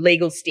the big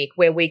legal stick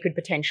where we could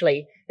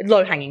potentially,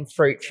 low-hanging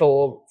fruit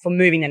for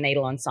moving the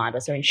needle on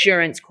cyber. So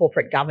insurance,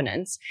 corporate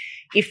governance.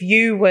 If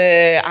you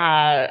were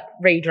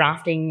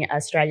redrafting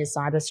Australia's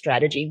cyber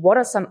strategy, what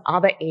are some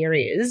other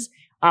areas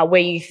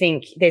where you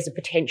think there's a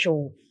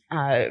potential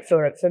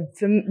for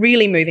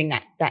really moving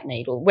that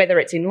needle, whether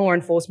it's in law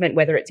enforcement,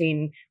 whether it's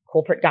in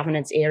corporate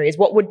governance areas?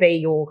 What would be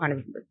your kind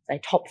of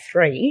top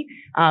three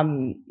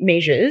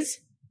measures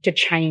to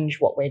change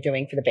what we're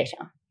doing for the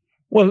better?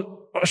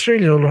 Well,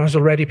 Australia has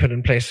already put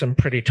in place some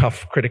pretty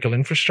tough critical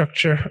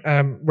infrastructure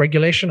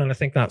regulation, and I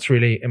think that's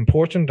really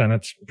important, and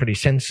it's pretty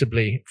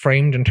sensibly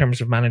framed in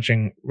terms of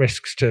managing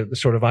risks to the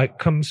sort of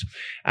outcomes.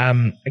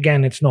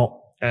 Again, it's not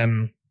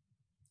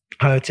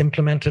how it's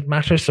implemented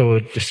matters, so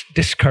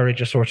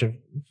discourage a sort of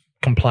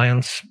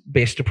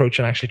compliance-based approach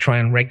and actually try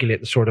and regulate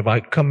the sort of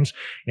outcomes.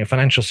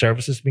 Financial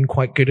services have been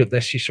quite good at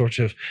this. You sort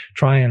of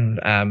try and,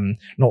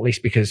 not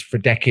least because for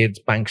decades,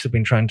 banks have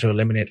been trying to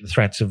eliminate the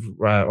threats of,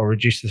 or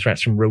reduce the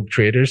threats from rogue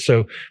traders.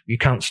 So you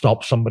can't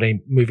stop somebody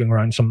moving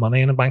around some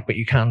money in a bank, but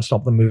you can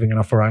stop them moving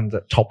enough around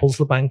that topples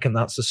the bank. And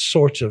that's a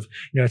sort of,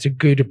 it's a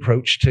good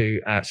approach to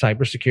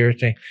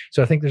cybersecurity.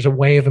 So I think there's a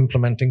way of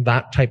implementing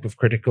that type of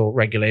critical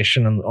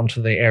regulation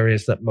onto the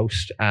areas that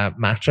most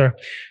matter.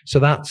 So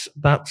that's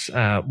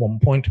one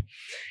point.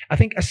 I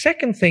think a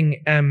second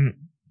thing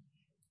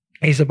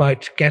is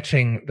about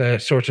getting the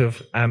sort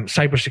of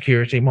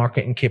cybersecurity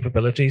marketing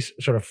capabilities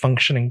sort of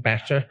functioning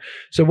better.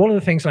 So one of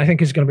the things that I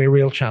think is going to be a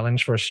real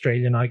challenge for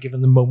Australia now,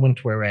 given the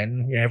moment we're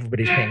in,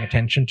 everybody's paying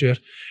attention to it.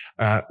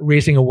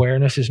 Raising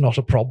awareness is not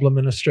a problem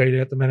in Australia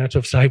at the minute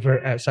of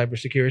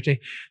cybersecurity.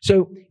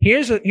 So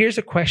here's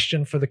a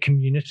question for the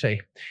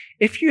community.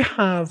 If you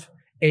have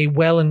a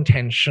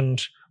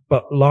well-intentioned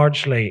but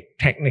largely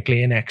technically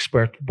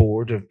inexpert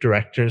board of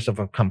directors of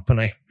a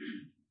company,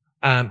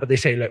 but they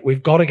say, look,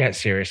 we've got to get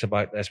serious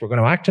about this. We're going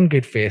to act in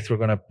good faith. We're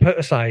going to put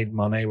aside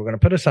money. We're going to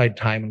put aside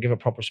time and give a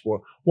proper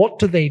support. What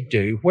do they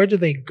do? Where do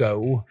they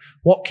go?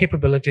 What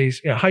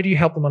capabilities? How do you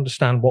help them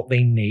understand what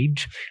they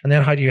need? And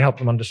then how do you help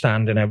them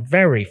understand in a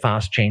very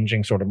fast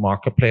changing sort of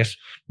marketplace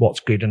what's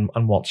good and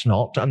what's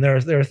not? And there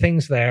are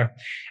things there.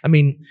 I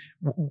mean,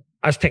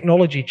 as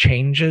technology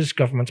changes,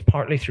 governments,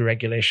 partly through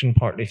regulation,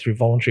 partly through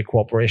voluntary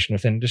cooperation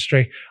with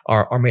industry,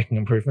 are making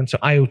improvements. So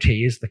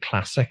IoT is the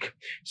classic.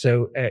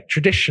 So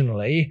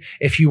traditionally,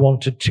 if you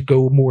wanted to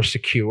go more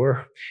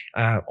secure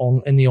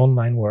in the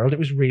online world, it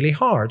was really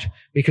hard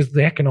because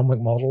the economic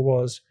model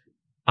was,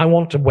 I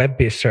want a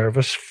web-based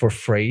service for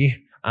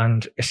free,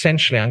 and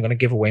essentially I'm going to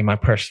give away my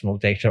personal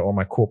data or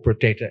my corporate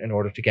data in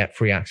order to get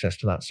free access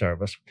to that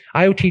service.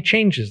 IoT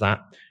changes that.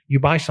 You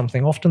buy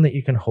something often that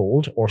you can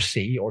hold or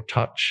see or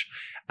touch.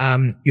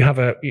 So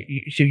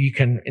you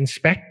can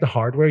inspect the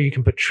hardware, you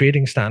can put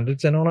trading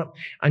standards in on it,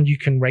 and you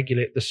can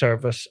regulate the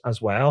service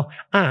as well.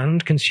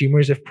 And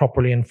consumers, if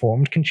properly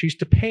informed, can choose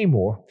to pay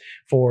more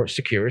for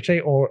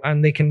security,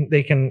 and they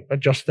can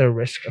adjust their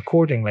risk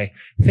accordingly.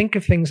 Think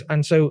of things,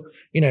 and so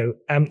there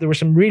were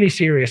some really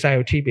serious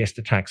IoT-based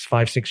attacks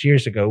 5-6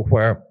 years ago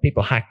where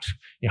people hacked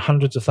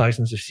hundreds of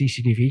thousands of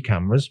CCTV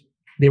cameras.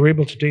 They were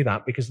able to do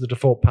that because the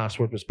default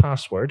password was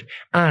password.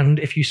 And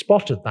if you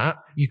spotted that,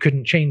 you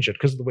couldn't change it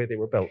because of the way they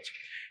were built.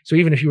 So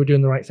even if you were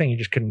doing the right thing, you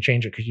just couldn't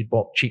change it because you'd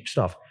bought cheap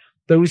stuff.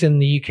 Those in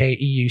the UK,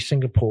 EU,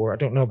 Singapore, I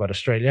don't know about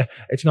Australia,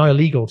 it's now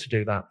illegal to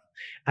do that.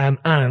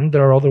 And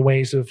there are other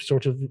ways of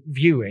sort of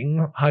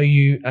viewing how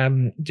you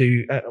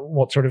do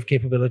what sort of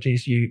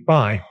capabilities you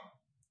buy.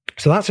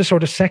 So that's a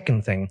sort of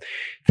second thing.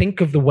 Think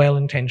of the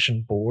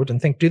well-intentioned board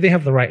and think, do they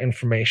have the right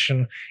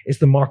information? Is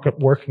the market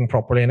working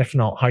properly? And if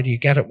not, how do you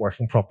get it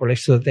working properly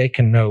so that they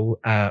can know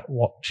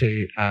what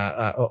to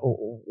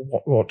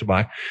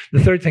buy?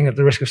 The third thing, at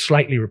the risk of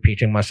slightly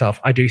repeating myself,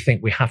 I do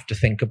think we have to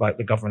think about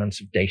the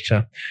governance of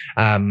data.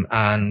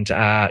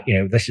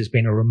 This has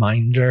been a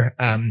reminder.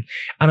 And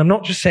I'm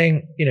not just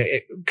saying,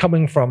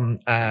 coming from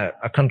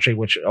a country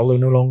which, although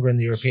no longer in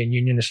the European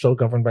Union, is still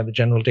governed by the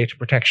General Data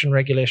Protection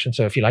Regulation.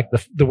 So if you like,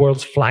 the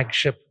world's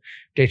flagship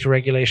data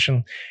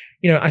regulation.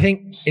 I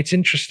think it's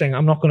interesting.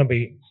 I'm not going to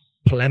be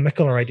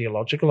polemical or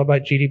ideological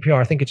about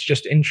GDPR. I think it's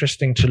just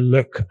interesting to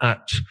look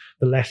at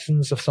the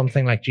lessons of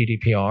something like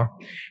GDPR.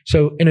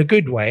 So in a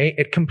good way,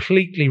 it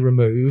completely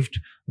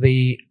removed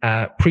the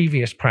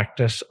previous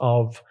practice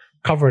of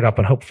cover it up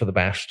and hope for the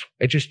best.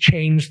 It just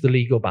changed the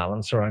legal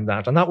balance around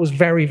that. And that was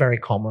very, very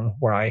common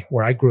where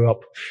I grew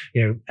up,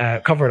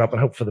 cover it up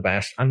and hope for the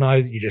best. And now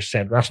you just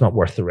said, that's not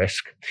worth the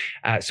risk.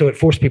 So it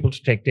forced people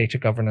to take data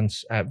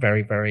governance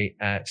very, very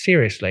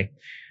seriously.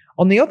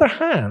 On the other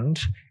hand,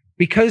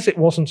 because it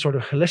wasn't sort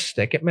of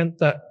holistic, it meant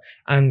that,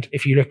 and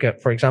if you look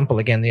at, for example,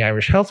 again, the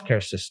Irish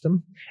healthcare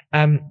system,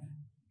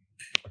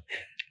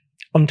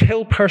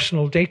 until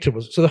personal data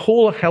so the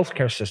whole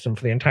healthcare system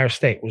for the entire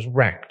state was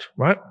wrecked,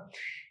 right?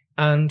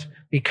 And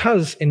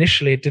because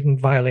initially it didn't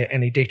violate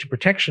any data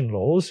protection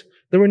laws,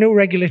 there were no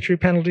regulatory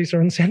penalties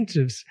or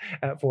incentives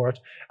for it.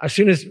 As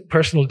soon as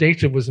personal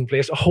data was in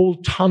place, a whole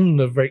ton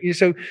of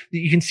so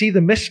you can see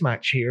the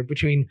mismatch here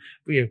between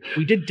we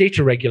did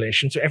data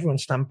regulation, so everyone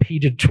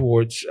stampeded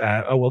towards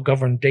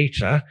govern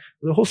data.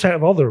 The whole set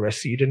of other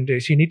risks that you didn't do.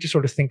 So you need to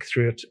sort of think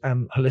through it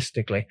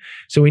holistically.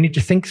 So we need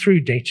to think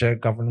through data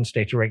governance,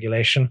 data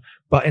regulation,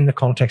 but in the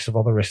context of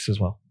other risks as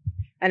well.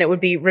 And it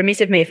would be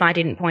remiss of me if I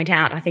didn't point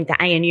out, I think the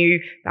ANU,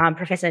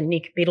 Professor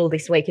Nick Biddle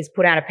this week has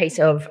put out a piece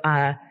of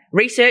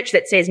research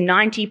that says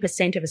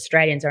 90% of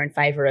Australians are in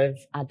favour of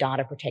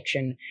data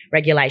protection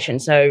regulation.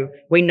 So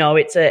we know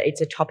it's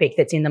a topic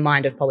that's in the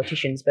mind of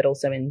politicians, but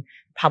also in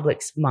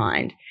public's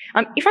mind.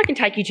 If I can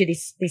take you to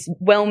this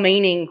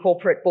well-meaning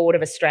corporate board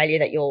of Australia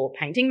that you're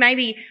painting,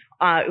 maybe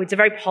it's a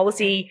very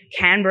policy,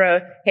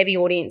 Canberra-heavy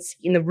audience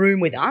in the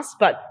room with us,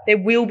 but there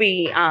will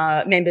be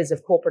members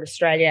of corporate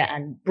Australia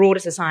and broader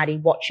society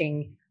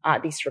watching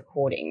this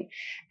recording.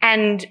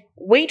 And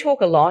we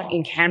talk a lot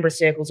in Canberra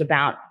circles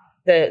about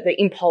the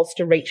impulse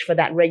to reach for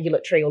that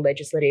regulatory or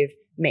legislative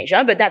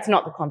measure, but that's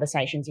not the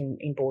conversations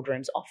in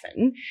boardrooms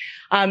often.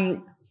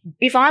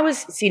 If I was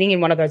sitting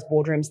in one of those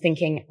boardrooms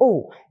thinking,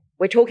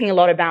 we're talking a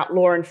lot about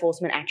law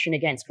enforcement action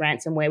against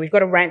ransomware. We've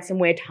got a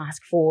ransomware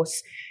task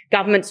force.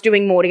 Government's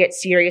doing more to get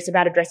serious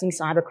about addressing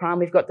cybercrime.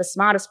 We've got the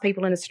smartest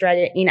people in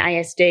Australia in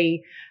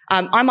ASD.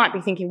 I might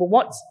be thinking, well,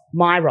 what's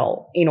my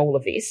role in all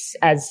of this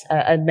as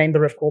a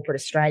member of corporate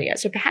Australia?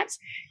 So perhaps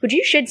could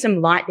you shed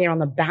some light there on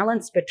the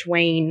balance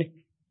between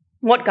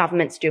what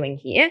government's doing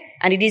here,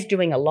 and it is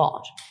doing a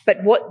lot, but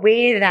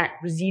where that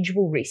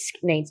residual risk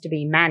needs to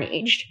be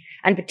managed,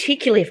 and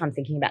particularly if I'm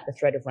thinking about the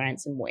threat of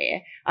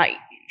ransomware,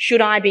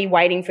 should I be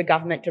waiting for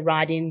government to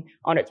ride in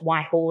on its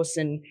white horse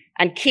and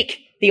kick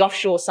the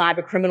offshore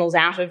cyber criminals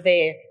out of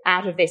their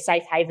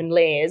safe haven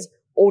lairs,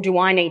 or do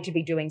I need to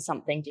be doing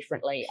something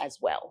differently as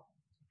well?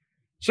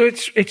 So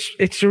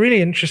it's a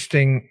really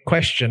interesting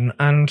question,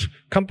 and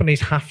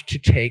companies have to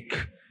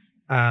take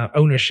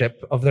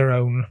ownership of their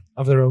own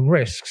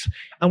risks.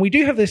 And we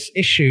do have this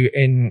issue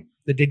in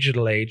the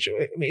digital age.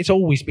 I mean, it's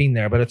always been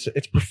there, but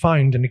it's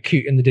profound and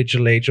acute in the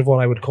digital age of what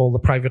I would call the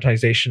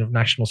privatization of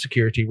national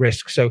security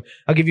risk. So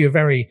I'll give you a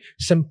very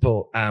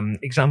simple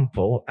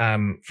example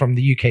from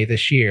the UK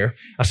this year.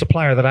 A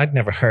supplier that I'd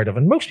never heard of,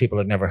 and most people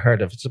had never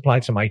heard of, it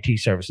supplied some IT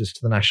services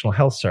to the National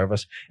Health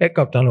Service. It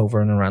got done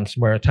over in a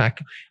ransomware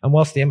attack. And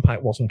whilst the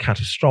impact wasn't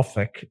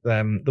catastrophic,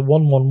 the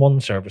 111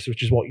 service,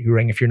 which is what you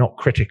ring if you're not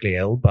critically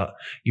ill, but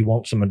you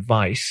want some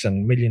advice,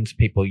 and millions of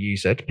people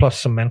use it, plus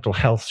some mental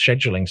health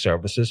scheduling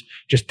services,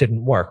 just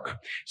didn't work.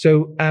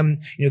 So,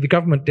 the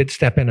government did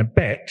step in a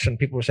bit, and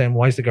people were saying,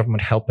 why is the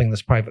government helping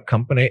this private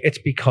company? It's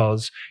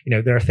because,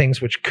 there are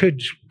things which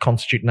could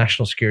constitute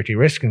national security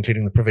risk,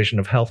 including the provision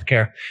of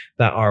healthcare,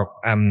 that are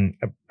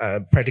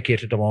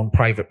predicated on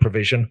private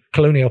provision.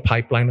 Colonial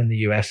Pipeline in the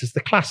US is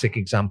the classic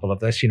example of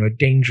this, a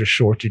dangerous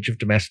shortage of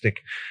domestic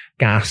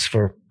gas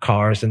for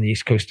cars in the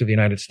east coast of the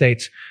United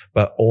States,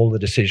 but all the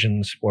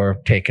decisions were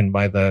taken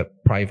by the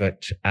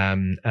private,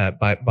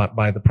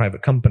 by the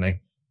private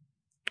company.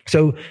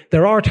 So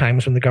there are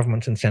times when the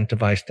government's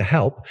incentivized to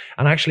help,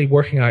 and actually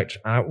working out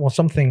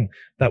something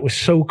that was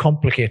so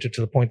complicated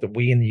to the point that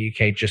we in the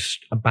UK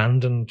just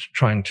abandoned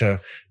trying to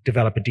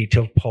develop a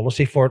detailed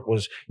policy for it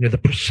was, the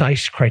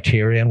precise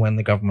criterion when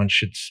the government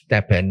should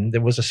step in.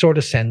 There was a sort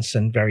of sense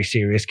in very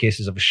serious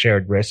cases of a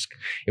shared risk.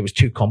 It was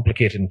too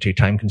complicated and too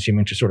time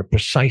consuming to sort of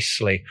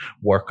precisely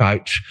work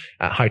out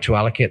how to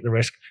allocate the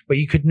risk, but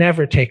you could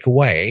never take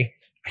away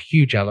a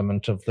huge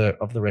element of the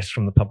risk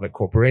from the public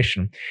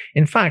corporation.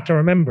 In fact, I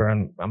remember,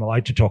 and I'm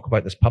allowed to talk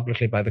about this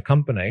publicly by the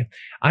company,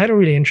 I had a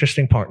really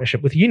interesting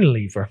partnership with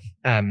Unilever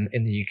in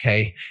the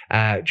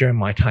UK during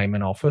my time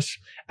in office.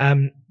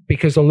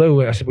 Because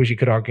although I suppose you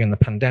could argue in the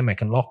pandemic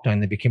and lockdown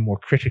they became more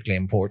critically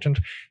important,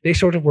 they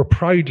sort of were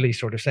proudly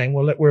sort of saying,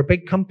 well, look, we're a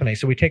big company,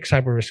 so we take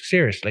cyber risk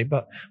seriously,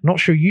 but I'm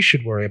not sure you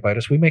should worry about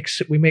us. We make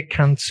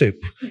canned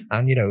soup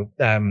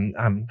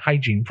and,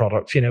 hygiene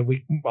products.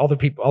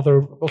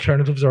 Other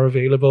alternatives are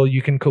available.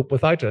 You can cope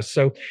without us.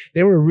 So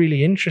they were a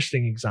really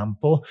interesting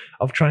example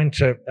of trying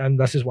to, and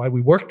this is why we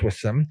worked with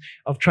them,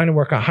 of trying to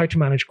work out how to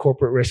manage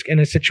corporate risk in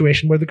a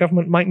situation where the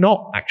government might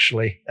not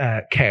actually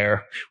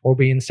care or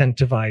be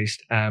incentivized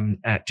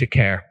to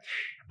care.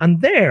 And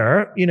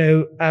there,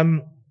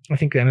 I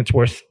think then it's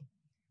worth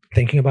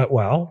thinking about,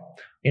 well,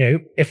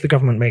 if the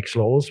government makes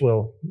laws,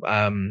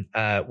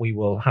 we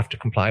will have to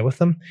comply with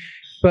them.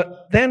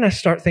 But then I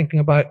start thinking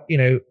about,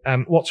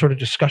 what sort of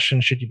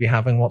discussion should you be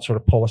having? What sort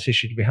of policy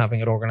should you be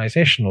having at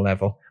organizational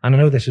level? And I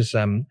know this is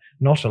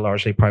not a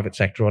largely private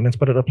sector audience,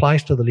 but it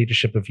applies to the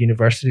leadership of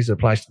universities. It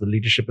applies to the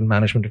leadership and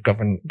management of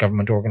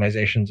government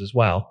organizations as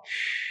well.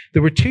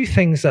 There were two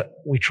things that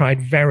we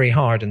tried very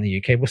hard in the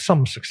UK with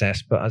some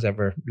success, but as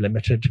ever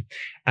limited.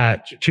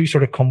 Two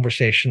sort of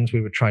conversations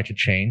we would try to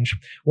change.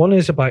 One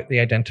is about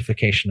the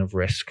identification of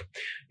risk.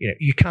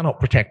 You cannot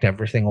protect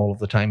everything all of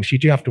the time. So you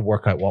do have to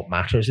work out what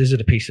matters. Is it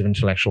a piece of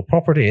intellectual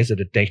property? Is it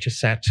a data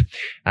set?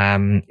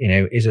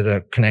 Is it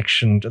a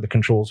connection to the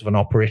controls of an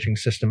operating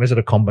system? Is it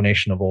a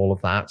combination of all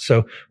of that?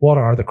 So what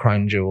are the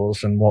crown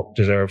jewels and what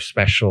deserves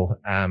special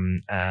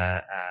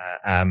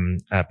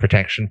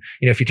protection?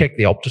 If you take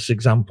the Optus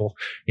example,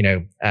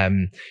 it's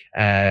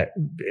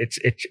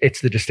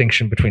the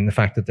distinction between the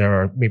fact that there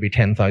are maybe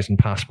 10,000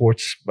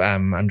 passports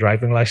and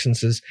driving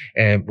licenses,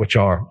 which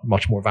are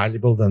much more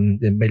valuable than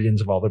the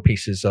millions of other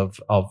pieces of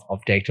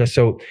data.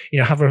 So,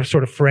 have a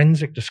sort of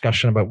forensic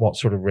discussion about what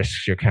sort of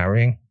risks you're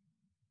carrying.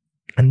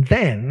 And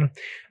then,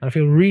 and I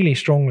feel really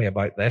strongly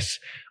about this,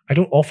 I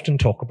don't often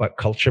talk about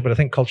culture, but I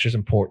think culture is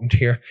important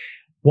here.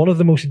 One of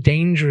the most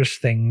dangerous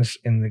things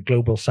in the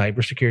global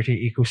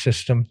cybersecurity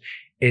ecosystem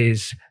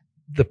is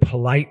the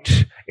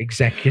polite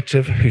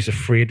executive who's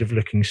afraid of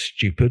looking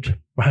stupid,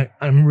 right?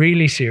 I'm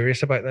really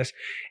serious about this.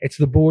 It's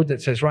the board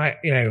that says, right,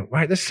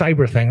 this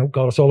cyber thing, oh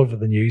God, it's all over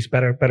the news.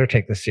 Better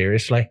take this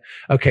seriously.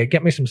 Okay,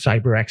 get me some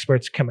cyber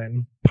experts, come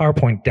in,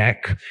 PowerPoint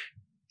deck,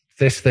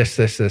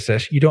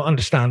 this. You don't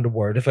understand a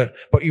word of it,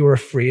 but you're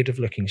afraid of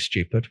looking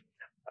stupid.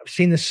 I've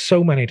seen this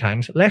so many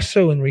times, less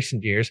so in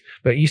recent years,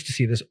 but I used to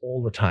see this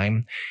all the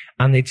time.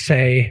 And they'd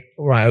say,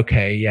 right,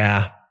 okay,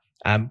 yeah,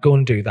 Go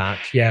and do that.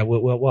 Yeah,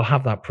 we'll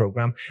have that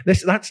program.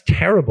 That's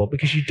terrible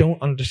because you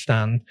don't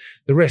understand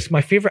the risk.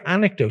 My favorite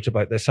anecdote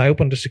about this, I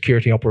opened a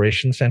security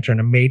operations center in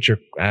a major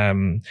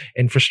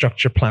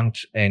infrastructure plant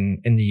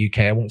in the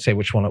UK. I won't say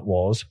which one it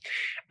was.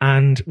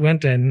 And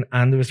went in,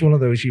 and there was one of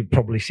those, you've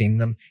probably seen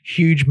them,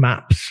 huge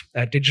maps,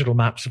 digital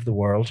maps of the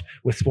world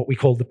with what we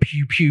call the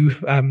pew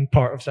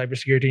part of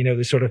cybersecurity. You know,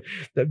 the sort of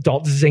the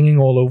dots zinging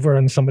all over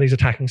and somebody's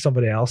attacking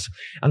somebody else.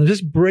 And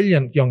there's this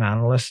brilliant young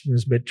analyst in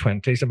his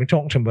mid-20s. I've been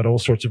talking to him about all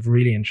sorts of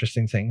really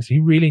interesting things. He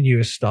really knew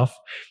his stuff.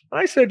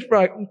 And I said,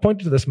 right,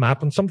 pointed to this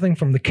map, and something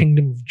from the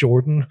Kingdom of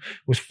Jordan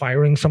was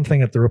firing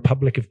something at the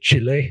Republic of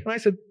Chile. And I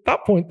said,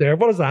 that point there,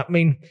 what does that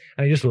mean?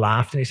 And he just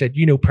laughed and he said,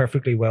 you know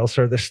perfectly well,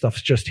 sir, this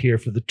stuff's just here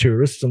for the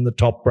tourists and the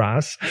top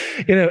brass.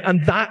 You know,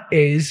 and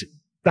that's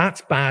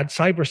bad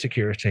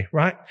cybersecurity,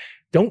 right?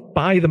 Don't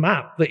buy the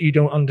map that you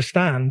don't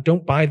understand.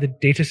 Don't buy the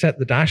data set,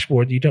 the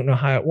dashboard. You don't know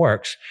how it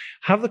works.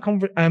 Have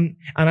the and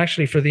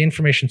actually for the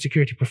information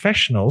security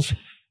professionals,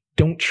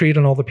 don't trade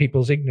on other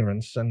people's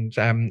ignorance. And,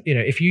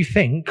 if you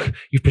think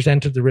you've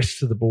presented the risks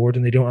to the board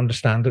and they don't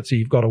understand it, so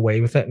you've got away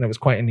with it and it was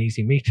quite an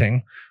easy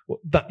meeting,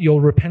 that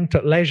you'll repent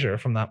at leisure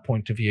from that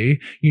point of view.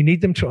 You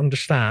need them to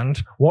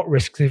understand what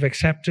risks they've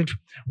accepted,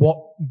 what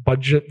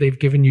budget they've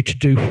given you to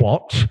do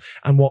what,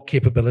 and what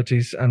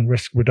capabilities and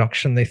risk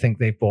reduction they think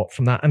they've bought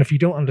from that. And if you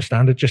don't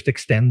understand it, just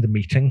extend the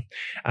meeting,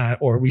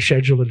 or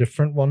reschedule a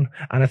different one.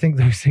 And I think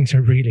those things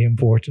are really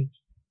important.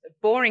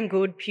 Boring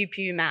good,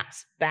 pew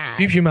maps bad.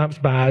 Pew maps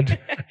bad.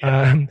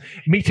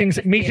 Meetings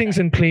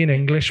in plain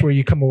English where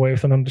you come away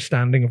with an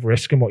understanding of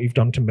risk and what you've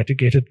done to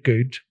mitigate it,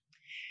 good.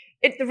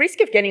 At the risk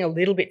of getting a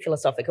little bit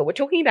philosophical, we're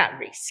talking about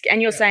risk, and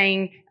you're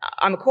saying,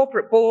 I'm a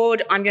corporate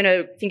board, I'm going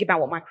to think about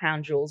what my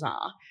crown jewels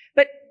are.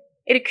 But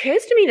it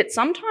occurs to me that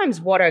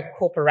sometimes what a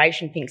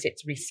corporation thinks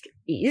its risk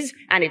is,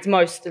 and its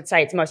most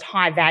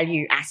high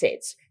value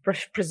assets,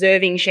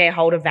 preserving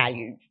shareholder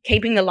value,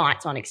 keeping the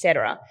lights on,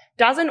 etc.,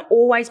 doesn't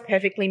always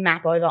perfectly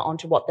map over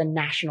onto what the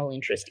national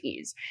interest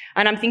is.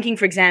 And I'm thinking,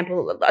 for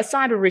example, a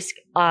cyber risk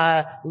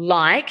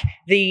like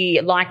the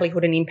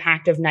likelihood and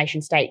impact of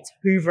nation states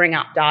hoovering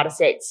up data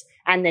sets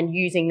and then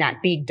using that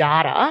big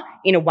data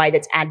in a way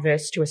that's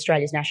adverse to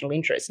Australia's national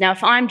interest. Now,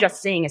 if I'm just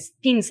seeing a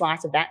thin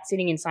slice of that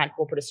sitting inside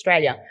corporate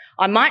Australia,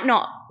 I might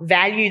not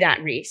value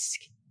that risk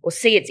or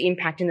see its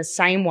impact in the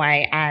same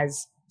way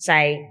as,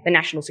 say, the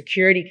national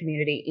security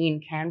community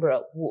in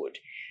Canberra would.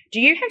 Do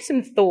you have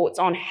some thoughts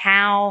on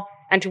how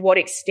and to what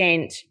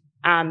extent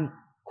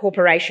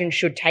corporations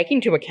should take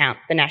into account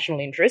the national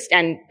interest?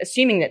 And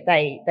assuming that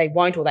they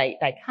won't or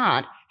they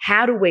can't,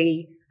 how do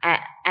we,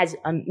 as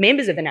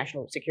members of the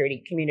national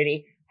security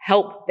community,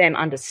 help them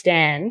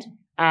understand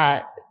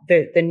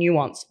the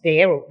nuance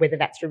there, or whether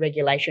that's through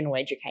regulation or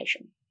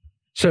education?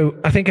 So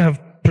I think I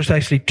have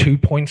precisely 2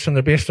 points, and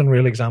they're based on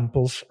real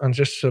examples, and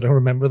just sort of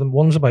remember them.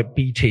 One's about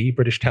BT,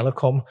 British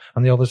Telecom,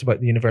 and the other's about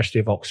the University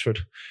of Oxford.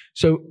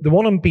 So the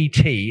one on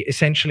BT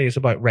essentially is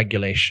about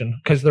regulation,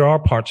 because there are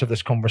parts of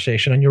this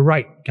conversation, and you're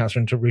right,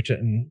 Catherine, to root it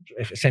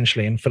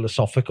essentially in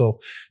philosophical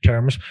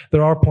terms.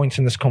 There are points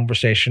in this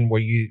conversation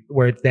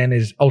where it then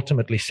is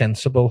ultimately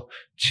sensible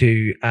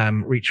to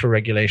reach for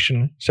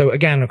regulation. So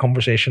again, a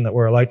conversation that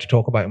we're allowed to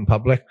talk about in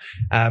public.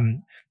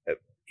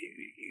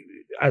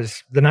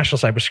 As the National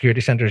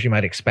Cybersecurity Centre, as you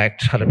might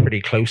expect, had a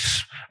pretty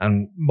close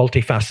and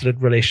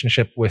multifaceted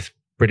relationship with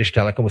British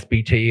Telecom, with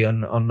BT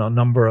on a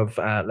number of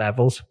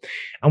levels.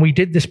 And we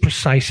did this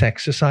precise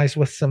exercise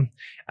with them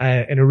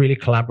in a really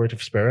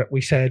collaborative spirit.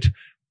 We said,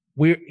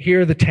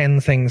 here are the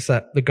 10 things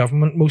that the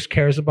government most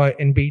cares about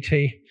in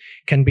BT.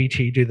 Can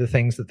BT do the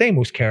things that they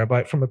most care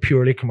about from a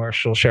purely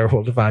commercial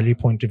shareholder value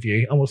point of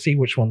view? And we'll see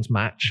which ones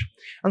match.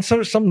 And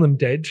so some of them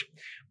did.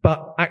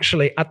 But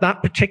actually, at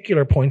that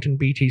particular point in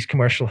BT's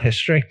commercial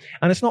history,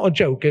 and it's not a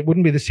joke, it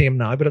wouldn't be the same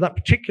now, but at that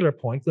particular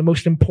point, the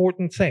most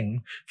important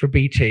thing for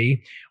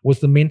BT was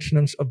the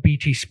maintenance of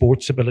BT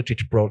Sport's ability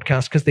to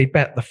broadcast, because they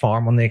bet the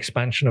farm on the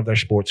expansion of their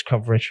sports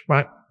coverage,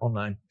 right,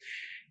 online.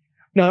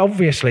 Now,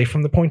 obviously,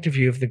 from the point of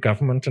view of the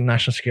government and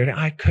national security,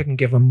 I couldn't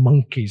give a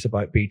monkeys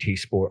about BT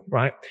Sport,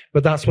 right?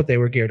 But that's what they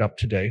were geared up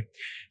to do.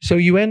 So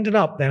you ended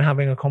up then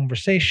having a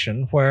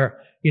conversation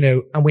where,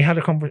 and we had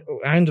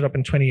I ended up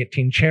in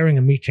 2018 chairing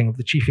a meeting of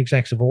the chief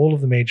execs of all of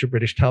the major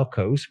British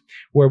telcos,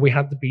 where we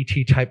had the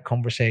BT type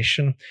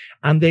conversation.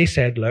 And they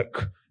said,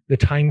 look, the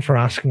time for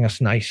asking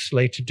us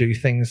nicely to do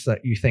things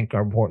that you think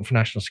are important for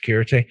national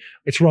security,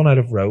 it's run out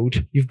of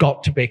road. You've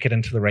got to bake it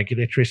into the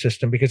regulatory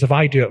system, because if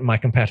I do it and my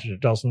competitor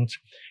doesn't,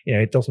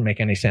 it doesn't make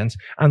any sense.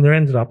 And there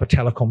ended up a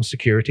telecom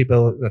security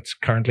bill that's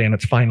currently in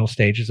its final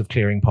stages of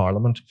clearing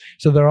Parliament.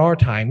 So there are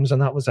times,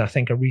 and that was, I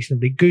think, a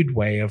reasonably good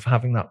way of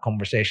having that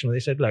conversation, where they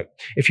said, look,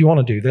 if you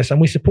want to do this,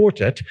 and we support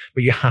it,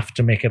 but you have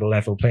to make it a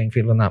level playing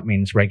field, and that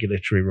means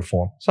regulatory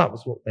reform. So that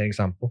was the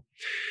example.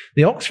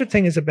 The Oxford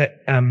thing is a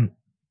bit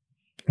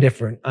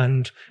different.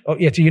 And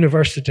it's a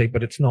university,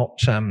 but it's not,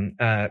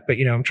 but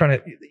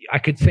I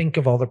could think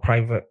of other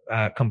private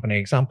company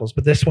examples,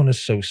 but this one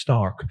is so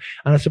stark.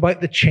 And it's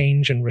about the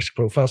change in risk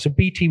profile. So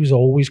BT was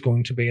always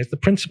going to be, as the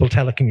principal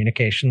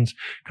telecommunications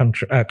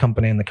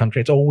company in the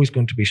country, it's always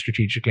going to be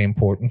strategically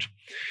important.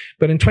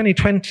 But in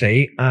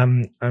 2020,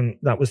 and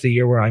that was the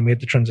year where I made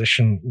the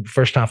transition,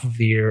 first half of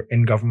the year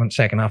in government,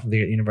 second half of the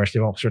year at University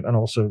of Oxford, and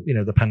also,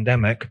 the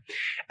pandemic.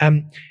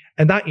 And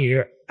that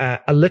year,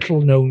 a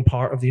little known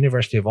part of the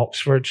University of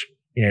Oxford,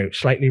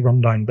 slightly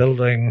rundown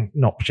building,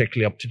 not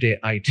particularly up to date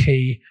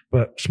IT,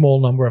 but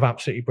small number of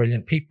absolutely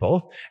brilliant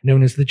people,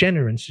 known as the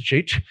Jenner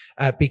Institute,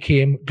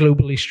 became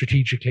globally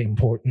strategically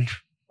important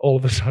all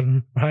of a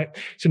sudden, right?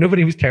 So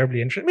nobody was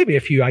terribly interested. Maybe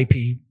a few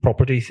IP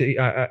property,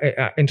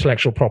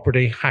 intellectual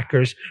property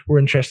hackers were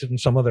interested in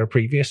some of their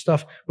previous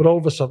stuff, but all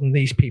of a sudden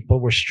these people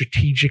were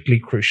strategically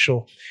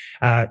crucial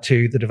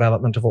to the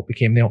development of what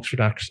became the Oxford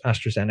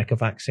AstraZeneca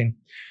vaccine.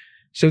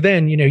 So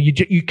then,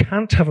 you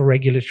can't have a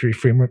regulatory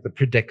framework that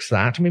predicts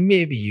that. I mean,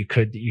 maybe you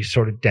could, you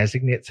sort of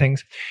designate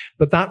things,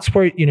 but that's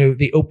where,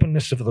 the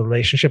openness of the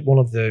relationship, one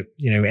of the,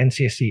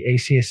 NCSC,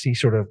 ACSC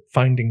sort of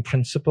founding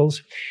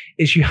principles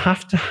is you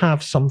have to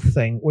have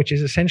something which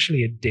is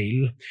essentially a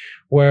deal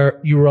where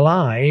you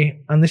rely,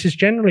 and this is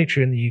generally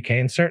true in the UK,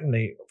 and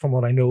certainly from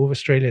what I know of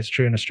Australia, it's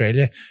true in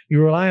Australia,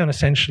 you rely on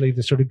essentially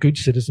the sort of good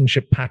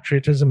citizenship,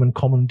 patriotism and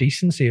common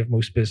decency of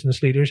most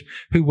business leaders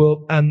who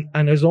will, and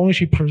as long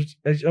as you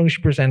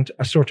present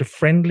a sort of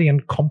friendly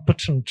and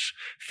competent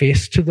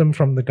face to them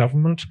from the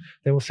government,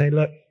 they will say,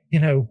 look,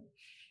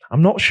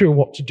 I'm not sure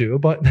what to do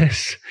about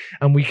this.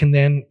 And we can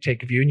then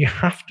take a view, and you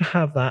have to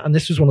have that. And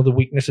this was one of the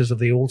weaknesses of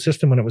the old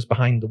system when it was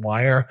behind the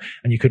wire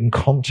and you couldn't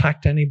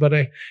contact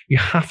anybody. You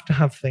have to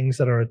have things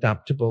that are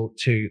adaptable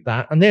to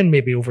that. And then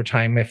maybe over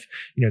time, if,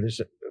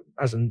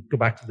 go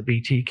back to the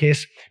BT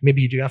case,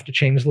 maybe you do have to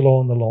change the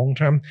law in the long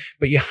term,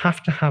 but you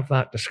have to have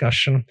that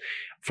discussion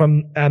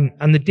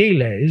and the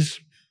deal is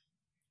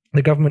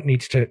the government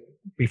needs to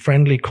be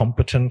friendly,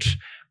 competent,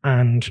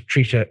 and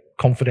treat it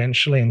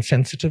confidentially and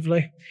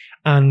sensitively.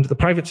 And the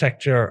private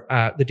sector,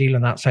 the deal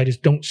on that side is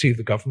don't sue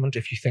the government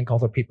if you think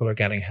other people are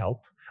getting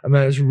help. I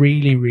mean, it's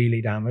really,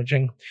 really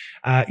damaging.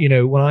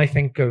 When I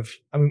think of,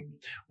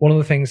 one of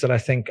the things that I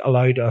think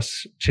allowed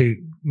us to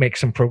make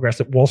some progress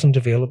that wasn't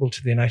available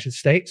to the United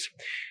States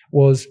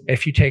was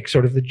if you take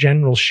sort of the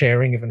general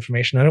sharing of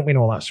information, I don't mean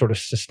all that sort of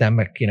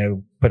systemic,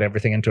 put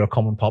everything into a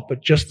common pot,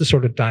 but just the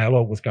sort of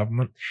dialogue with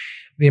government.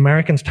 The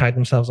Americans tied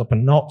themselves up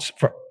in knots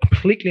for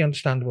completely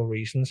understandable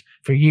reasons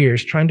for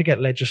years, trying to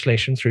get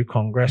legislation through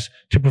Congress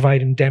to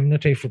provide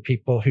indemnity for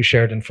people who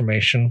shared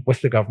information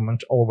with the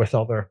government or with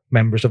other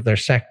members of their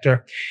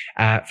sector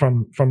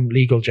from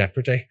legal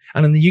jeopardy.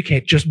 And in the UK,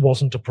 it just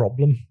wasn't a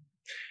problem.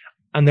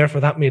 And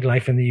therefore that made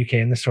life in the UK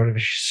in this sort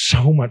of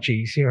so much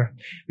easier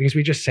because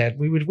we just said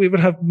we would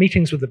have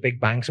meetings with the big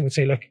banks and would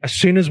say, look, as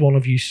soon as one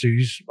of you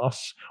sues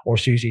us or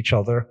sues each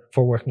other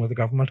for working with the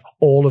government,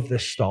 all of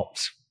this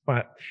stops.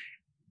 Right?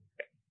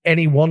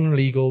 Any one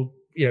legal,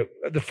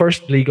 the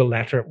first legal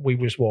letter, we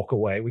just walk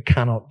away. We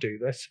cannot do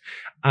this.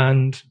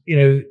 And,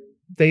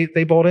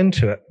 they bought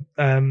into it.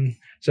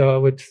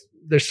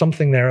 There's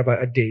something there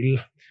about a deal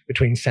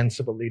between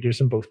sensible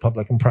leaders in both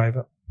public and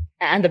private.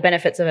 And the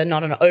benefits of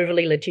not an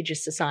overly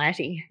litigious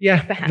society.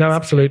 Yeah, perhaps. No,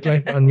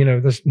 absolutely. And,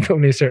 there's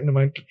only a certain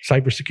amount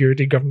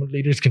cybersecurity government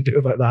leaders can do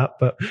about that.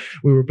 But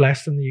we were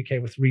blessed in the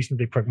UK with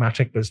reasonably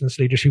pragmatic business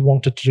leaders who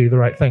wanted to do the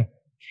right thing.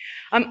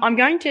 I'm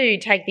going to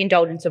take the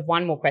indulgence of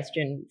one more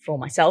question for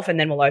myself and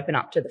then we'll open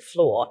up to the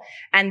floor.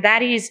 And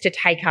that is to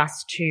take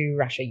us to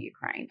Russia,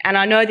 Ukraine. And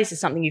I know this is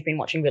something you've been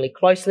watching really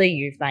closely.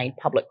 You've made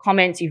public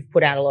comments. You've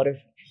put out a lot of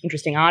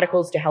interesting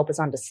articles to help us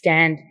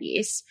understand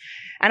this.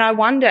 And I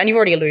wonder, and you've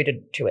already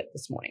alluded to it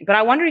this morning, but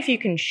I wonder if you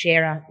can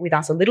share with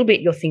us a little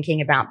bit your thinking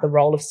about the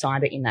role of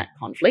cyber in that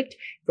conflict.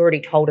 You've already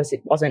told us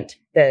it wasn't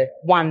the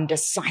one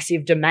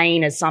decisive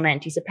domain as some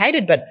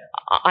anticipated, but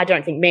I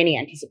don't think many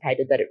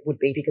anticipated that it would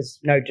be because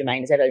no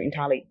domain is ever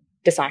entirely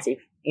decisive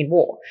in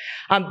war.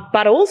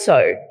 But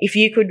also, if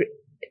you could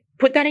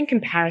put that in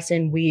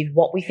comparison with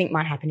what we think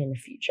might happen in the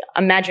future.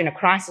 Imagine a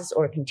crisis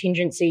or a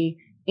contingency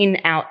in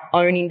our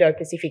own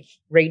Indo-Pacific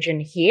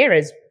region here,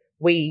 as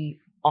we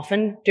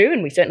often do,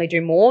 and we certainly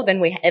do more than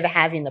we ever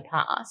have in the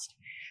past.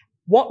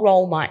 What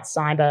role might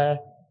cyber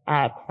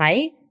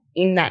play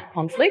in that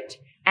conflict,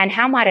 and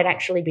how might it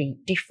actually be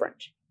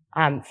different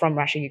from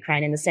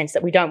Russia-Ukraine in the sense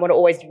that we don't want to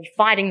always be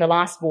fighting the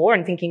last war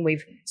and thinking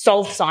we've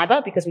solved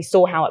cyber because we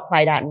saw how it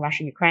played out in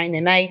Russia-Ukraine.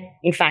 There may,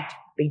 in fact,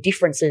 be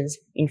differences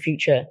in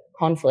future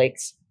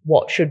conflicts.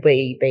 What should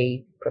we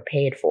be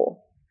prepared for?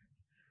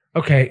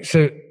 Okay,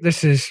 so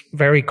this is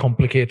very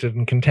complicated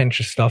and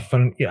contentious stuff.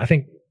 And I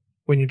think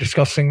when you're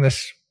discussing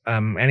this,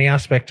 any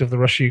aspect of the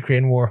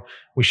Russia-Ukraine war,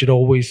 we should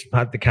always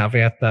add the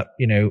caveat that,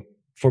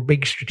 for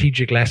big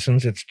strategic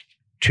lessons, it's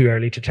too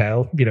early to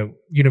tell,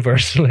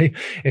 universally,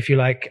 if you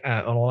like,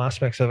 on all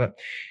aspects of it.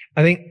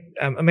 I think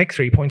I make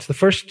 3 points. The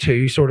first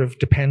two sort of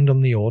depend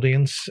on the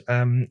audience,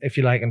 if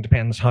you like, and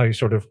depends how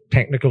sort of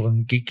technical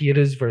and geeky it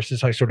is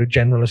versus how sort of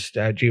generalist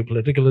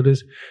geopolitical it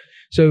is.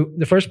 So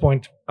the first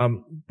point,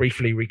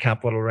 briefly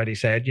recap what I already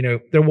said.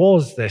 There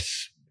was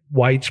this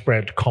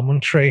widespread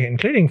commentary,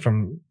 including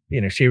from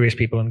serious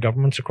people in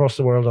governments across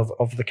the world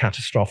of the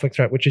catastrophic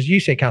threat, which, as you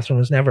say, Catherine,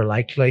 was never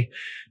likely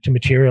to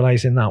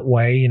materialize in that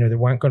way. There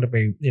weren't going to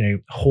be,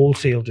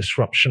 wholesale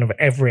disruption of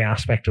every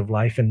aspect of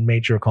life in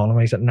major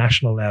economies at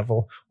national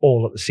level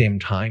all at the same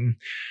time,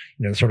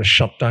 the sort of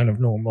shutdown of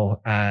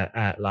normal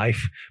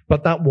life.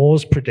 But that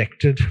was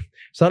predicted.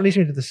 So that leads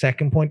me to the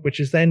second point, which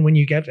is then when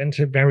you get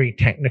into very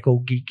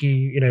technical,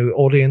 geeky,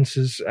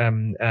 audiences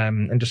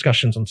and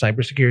discussions on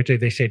cybersecurity,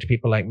 they say to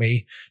people like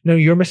me, no,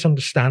 you're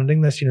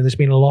misunderstanding this. There's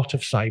been a lot of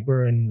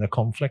cyber in the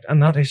conflict,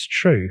 and that is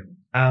true.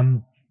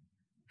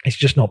 It's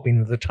just not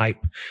been of the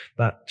type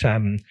that,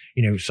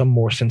 some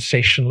more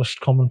sensationalist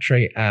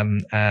commentary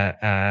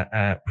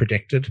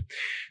predicted.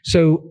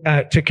 So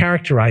to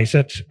characterize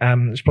it,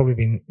 there's probably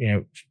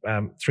been,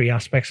 3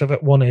 aspects of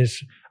it. One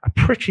is a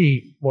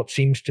pretty, what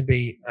seems to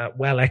be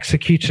well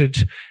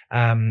executed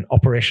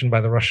operation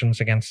by the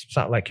Russians against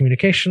satellite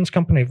communications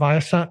company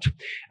Viasat,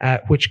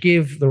 which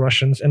gave the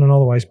Russians, in an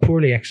otherwise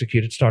poorly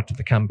executed start to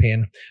the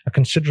campaign, a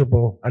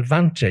considerable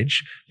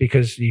advantage,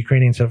 because the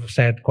Ukrainians have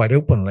said quite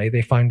openly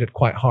they found it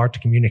quite hard to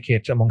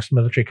communicate amongst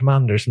military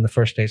commanders in the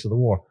first days of the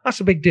war. That's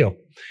a big deal.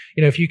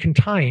 If you can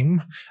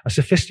time a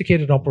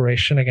sophisticated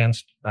operation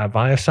against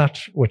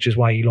Viasat, which is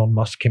why Elon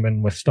Musk came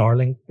in with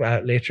Starlink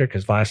later,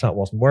 because Viasat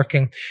wasn't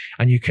working,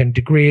 and you can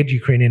degrade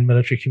Ukrainian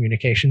military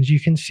communications, you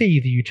can see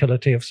the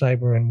utility of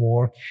cyber in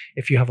war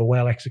if you have a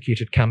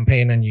well-executed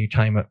campaign and you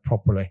time it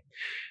properly.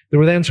 There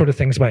were then sort of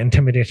things about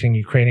intimidating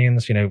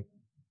Ukrainians,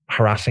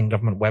 harassing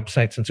government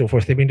websites and so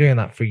forth. They've been doing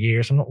that for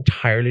years. I'm not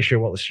entirely sure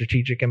what the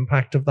strategic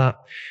impact of that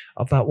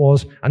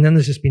was. And then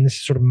there's just been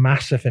this sort of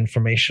massive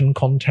information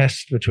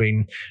contest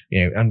between,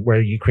 and where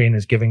Ukraine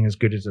is giving as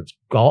good as it's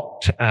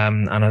got,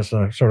 and as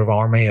a sort of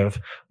army of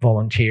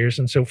volunteers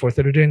and so forth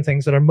that are doing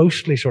things that are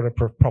mostly sort of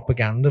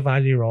propaganda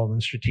value rather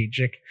than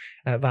strategic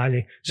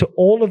value. So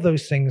all of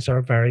those things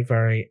are very,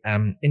 very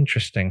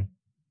interesting.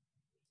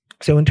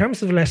 So in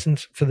terms of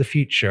lessons for the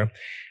future,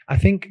 I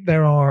think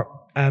there are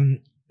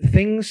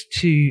things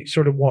to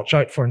sort of watch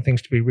out for and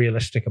things to be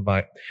realistic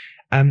about.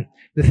 The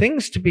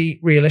things to be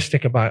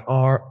realistic about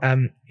are,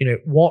 I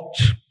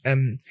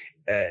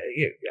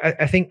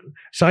think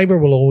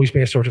cyber will always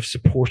be a sort of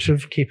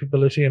supportive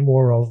capability in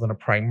war rather than a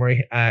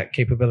primary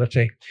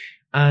capability.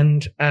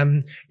 And,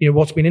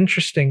 what's been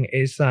interesting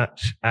is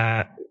that,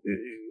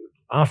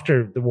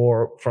 after the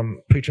war, from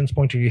Putin's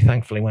point of view,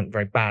 thankfully went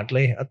very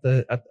badly at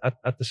the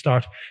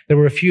start. There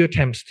were a few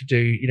attempts to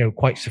do,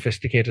 quite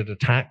sophisticated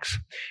attacks,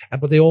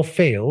 but they all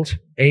failed.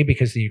 A,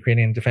 because the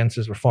Ukrainian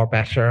defenses were far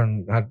better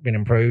and had been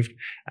improved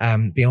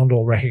beyond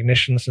all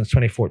recognition since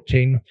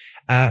 2014.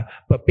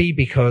 But B,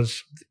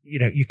 because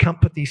you can't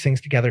put these things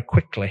together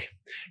quickly.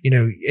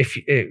 If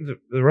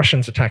the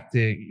Russians attacked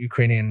the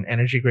Ukrainian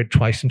energy grid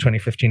twice in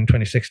 2015 and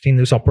 2016,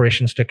 those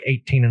operations took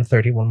 18 and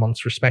 31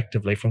 months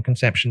respectively from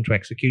conception to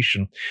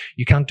execution.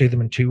 You can't do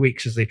them in 2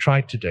 weeks as they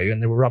tried to do,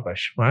 and they were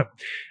rubbish, right?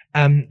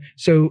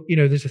 So,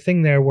 there's a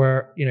thing there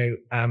where,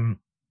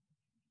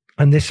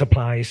 and this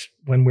applies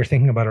when we're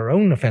thinking about our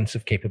own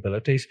offensive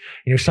capabilities.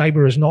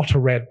 Cyber is not a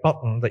red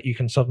button that you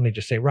can suddenly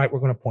just say, right, we're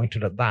going to point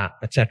it at that,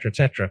 et cetera, et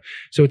cetera.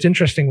 So it's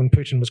interesting, when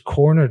Putin was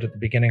cornered at the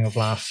beginning of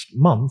last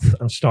month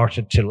and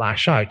started to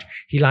lash out,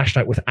 he lashed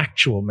out with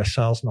actual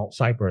missiles, not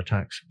cyber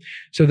attacks.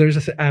 So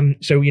there's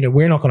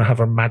we're not going to have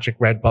a magic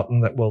red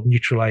button that will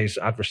neutralize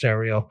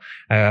adversarial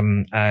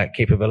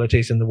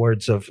capabilities. In the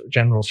words of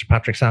General Sir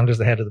Patrick Sanders,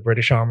 the head of the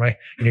British Army,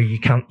 you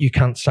can't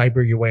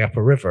cyber your way up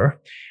a river.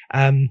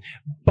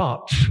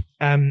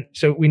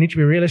 So we need to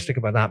be realistic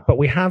about that. But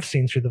we have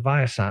seen through the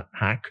Viasat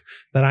hack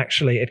that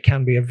actually it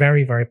can be a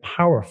very, very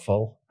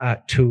powerful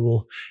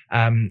tool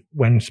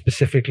when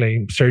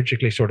specifically,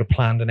 surgically sort of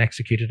planned and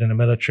executed in a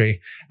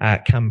military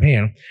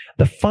campaign.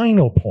 The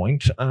final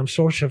point, and I'm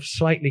sort of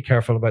slightly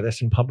careful about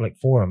this in public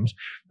forums,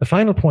 the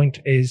final point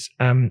is,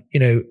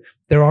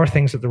 there are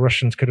things that the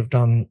Russians could have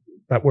done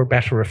that were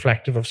better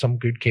reflective of some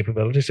good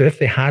capabilities. So if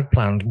they had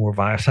planned more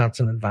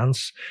Viasats in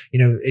advance,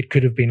 it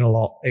could have been a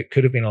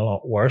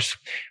lot worse.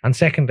 And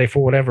secondly,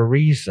 for whatever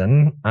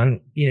reason,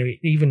 and,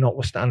 even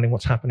notwithstanding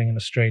what's happening in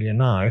Australia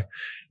now,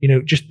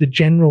 just the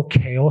general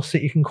chaos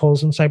that you can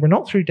cause in cyber,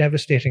 not through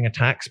devastating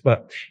attacks,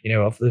 but,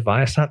 of the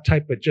Viasat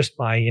type, but just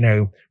by,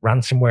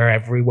 ransomware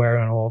everywhere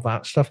and all of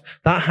that stuff,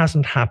 that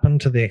hasn't happened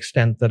to the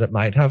extent that it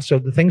might have. So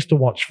the things to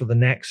watch for the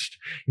next,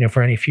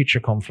 for any future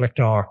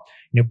conflict are,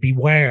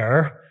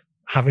 beware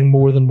having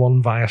more than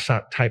one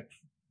Viasat type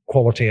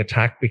quality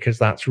attack, because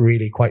that's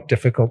really quite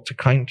difficult to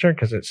counter,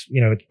 because it's,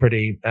 it's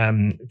pretty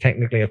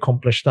technically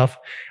accomplished stuff.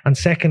 And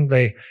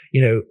secondly,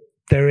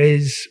 there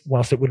is,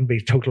 whilst it wouldn't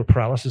be total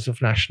paralysis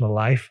of national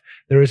life,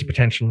 there is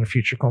potential in a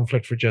future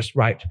conflict for just,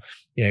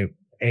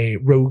 a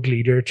rogue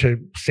leader to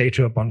say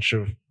to a bunch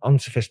of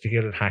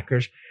unsophisticated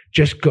hackers,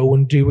 just go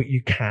and do what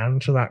you can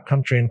to that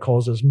country and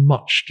cause as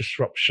much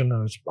disruption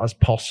as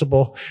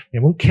possible.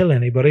 It won't kill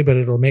anybody, but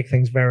it'll make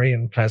things very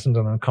unpleasant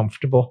and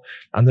uncomfortable.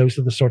 And those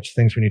are the sorts of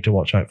things we need to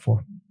watch out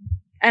for.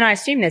 And I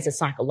assume there's a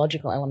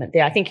psychological element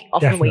there. I think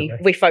often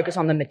we focus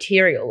on the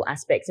material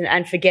aspects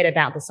and forget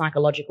about the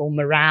psychological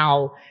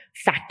morale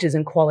factors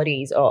and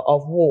qualities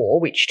of war,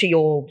 which, to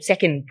your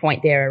second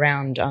point there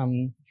around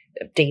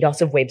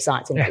DDoS of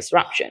websites and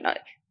disruption,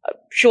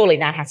 surely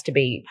that has to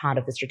be part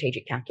of the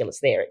strategic calculus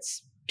there.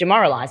 It's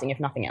demoralizing, if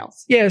nothing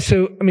else. Yeah,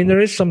 so, I mean,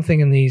 there is something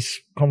in these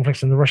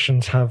conflicts, and the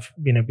Russians have,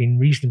 been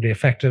reasonably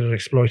effective at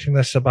exploiting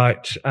this,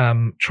 about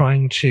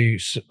trying to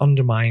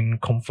undermine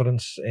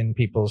confidence in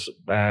people's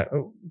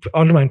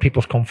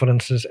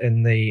confidences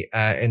in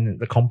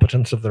the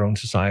competence of their own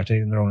society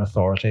and their own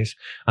authorities.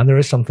 And there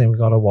is something we've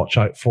got to watch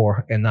out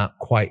for in that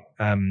quite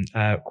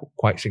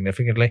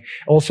significantly.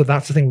 Also,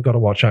 that's the thing we've got to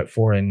watch out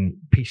for in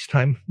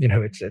peacetime.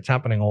 It's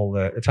happening all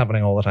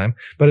the time.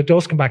 But it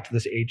does come back to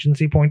this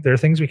agency point. There are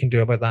things we can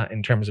do about that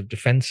in terms of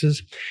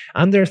defenses,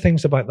 and there are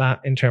things about that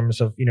in terms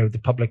of the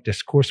public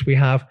discourse we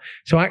have.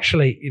 So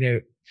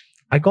actually,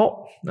 I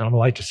got, and I'm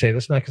allowed to say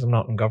this now because I'm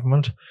not in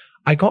government,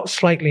 I got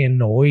slightly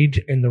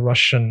annoyed in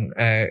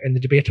the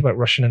debate about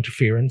Russian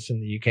interference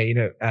in the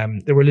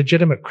UK. There were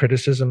legitimate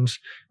criticisms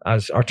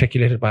as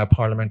articulated by a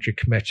parliamentary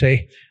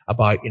committee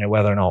about,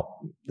 whether or not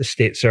the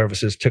state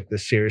services took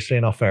this seriously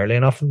enough, early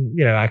enough. And,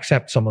 I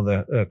accept some of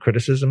the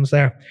criticisms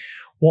there.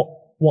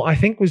 What I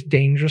think was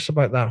dangerous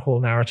about that whole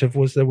narrative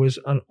was there was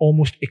an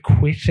almost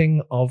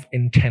equating of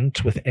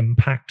intent with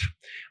impact,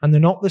 and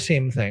they're not the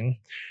same thing.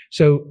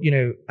 So,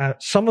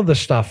 some of the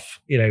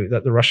stuff,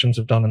 that the Russians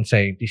have done in,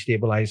 say,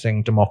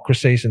 destabilizing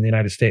democracies in the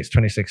United States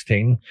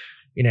 2016,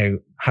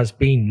 has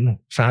been,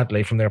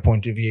 sadly, from their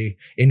point of view,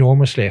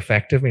 enormously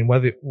effective. I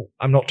mean,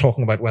 I'm not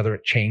talking about whether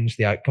it changed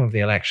the outcome of the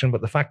election,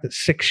 but the fact that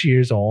 6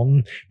 years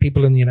on,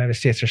 people in the United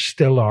States are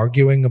still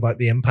arguing about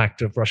the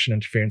impact of Russian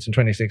interference in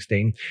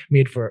 2016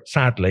 made for,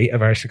 sadly, a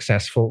very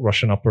successful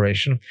Russian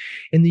operation.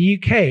 In the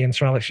UK, and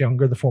Sir Alex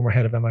Younger, the former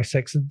head of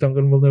MI6,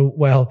 Duncan will know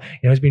well,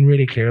 has been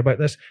really clear about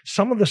this.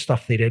 Some of the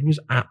stuff they did was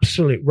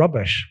absolute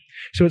rubbish.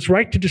 So it's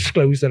right to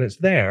disclose that it's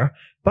there.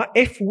 But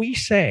if we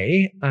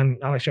say, and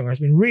Alex Younger has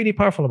been really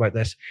powerful about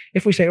this,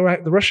 if we say, all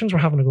right, the Russians were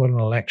having to go to an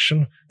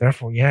election,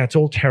 therefore, it's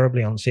all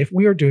terribly unsafe.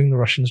 We are doing the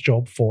Russians'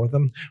 job for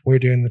them. We're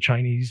doing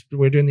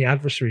the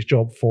adversaries'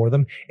 job for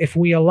them. If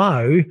we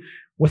allow,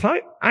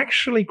 without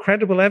actually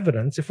credible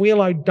evidence, if we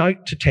allow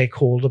doubt to take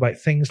hold about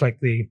things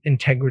like the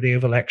integrity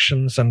of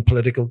elections and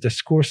political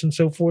discourse and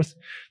so forth,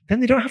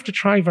 then they don't have to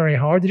try very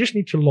hard. They just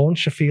need to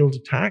launch a field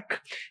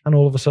attack. And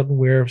all of a sudden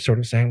we're sort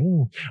of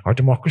saying, our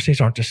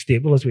democracies aren't as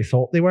stable as we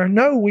thought they were.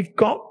 No, we've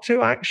got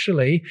to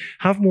actually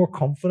have more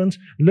confidence,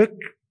 look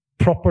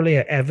properly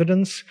at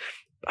evidence,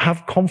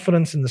 have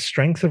confidence in the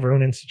strength of our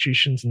own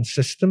institutions and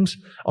systems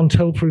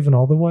until proven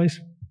otherwise.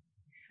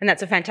 And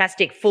that's a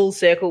fantastic full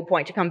circle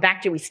point to come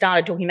back to. We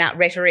started talking about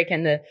rhetoric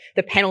and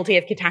the penalty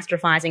of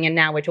catastrophizing, and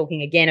now we're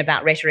talking again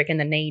about rhetoric and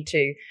the need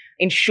to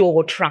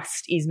ensure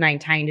trust is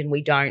maintained and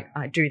we don't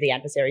do the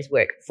adversary's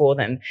work for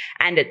them.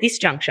 And at this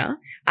juncture,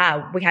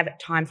 we have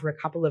time for a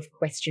couple of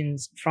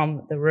questions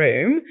from the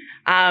room.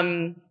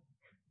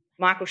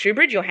 Michael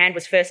Shoebridge, your hand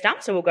was first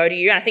up, so we'll go to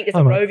you. And I think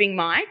there's a roving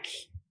mic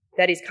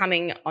that is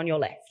coming on your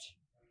left.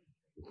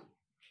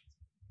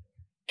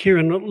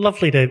 Ciaran,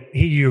 lovely to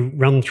hear you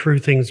run through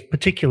things,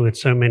 particularly with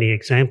so many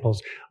examples.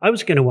 I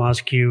was going to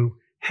ask you,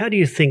 how do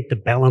you think the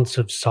balance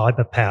of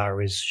cyber power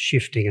is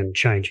shifting and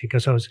changing?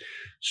 Because I was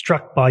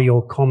struck by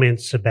your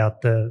comments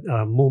about the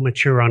more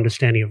mature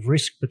understanding of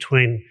risk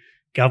between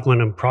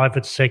government and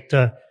private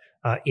sector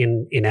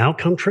in our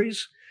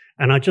countries.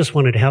 And I just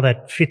wondered how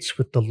that fits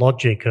with the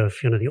logic of,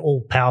 the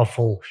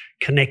all-powerful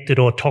connected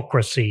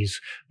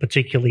autocracies,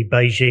 particularly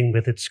Beijing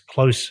with its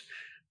close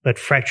but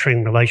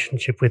fracturing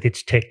relationship with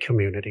its tech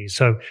community.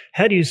 So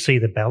how do you see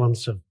the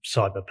balance of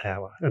cyber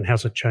power and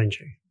how's it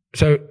changing?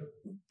 So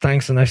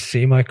thanks, and nice to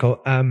see you,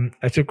 Michael.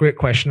 It's a great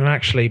question, and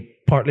actually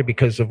partly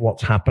because of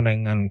what's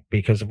happening and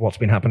because of what's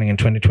been happening in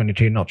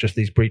 2022, not just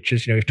these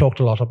breaches. We've talked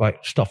a lot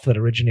about stuff that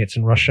originates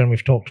in Russia, and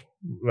we've talked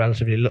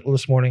relatively little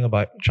this morning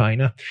about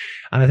China.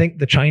 And I think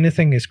the China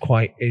thing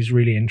is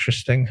really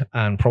interesting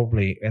and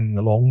probably in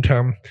the long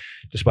term,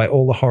 despite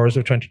all the horrors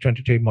of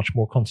 2022, much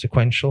more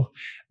consequential.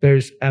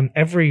 There's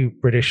every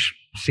British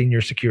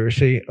senior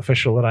security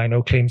official that I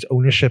know claims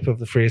ownership of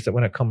the phrase that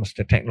when it comes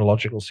to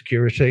technological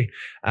security,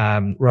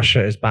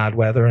 Russia is bad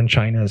weather and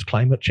China is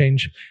climate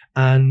change.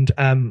 And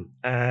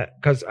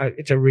because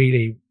it's a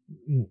really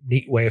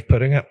neat way of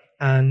putting it.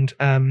 And,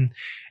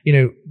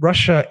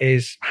 Russia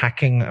is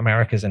hacking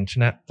America's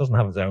internet, doesn't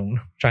have its own.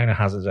 China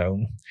has its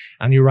own.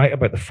 And you're right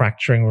about the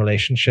fracturing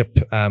relationship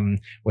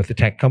with the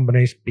tech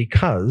companies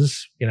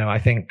because, I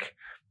think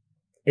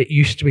it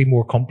used to be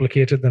more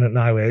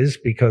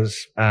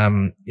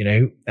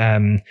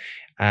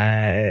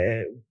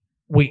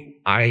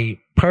I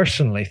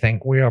personally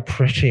think we are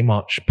pretty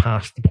much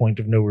past the point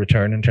of no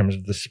return in terms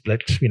of the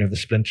split, the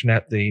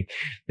splinternet, the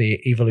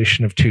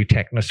evolution of two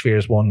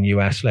technospheres, one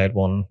US led,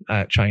 one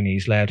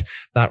Chinese led,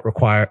 that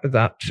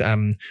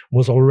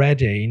was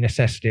already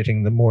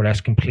necessitating the more or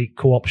less complete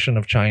co-option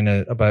of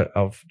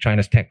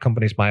China's tech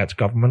companies by its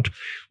government,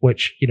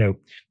 which,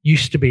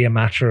 used to be a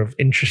matter of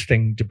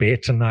interesting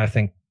debate. And now I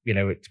think,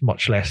 it's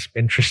much less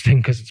interesting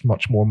because it's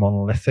much more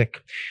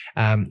monolithic.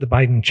 The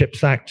Biden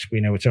CHIPS Act,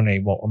 it's only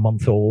a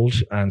month old,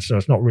 and so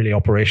it's not really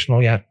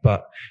operational yet.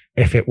 But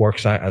if it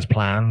works out as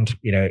planned,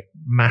 it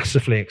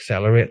massively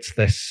accelerates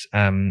this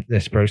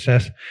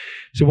process.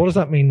 So what does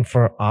that mean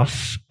for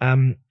us?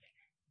 I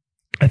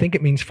think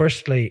it means,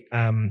 firstly,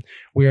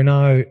 we are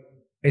now.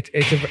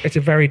 It's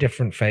a very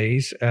different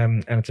phase,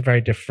 and it's a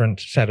very different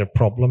set of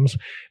problems,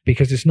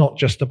 because it's not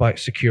just about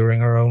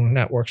securing our own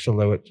networks,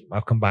 although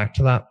I'll come back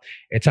to that.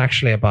 It's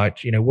actually about,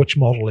 which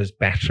model is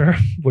better,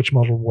 which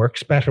model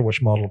works better,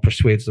 which model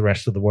persuades the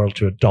rest of the world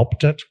to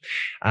adopt it,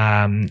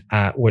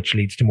 which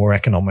leads to more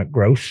economic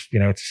growth.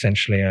 It's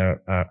essentially a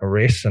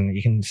race, and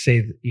you can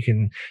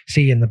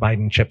see in the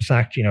Biden CHIPS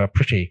Act, a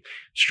pretty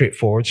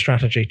straightforward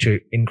strategy to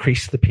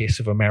increase the pace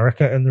of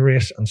America in the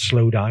race and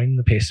slow down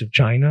the pace of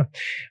China.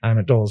 And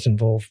it does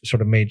involve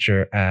sort of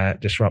major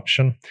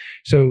disruption.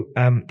 So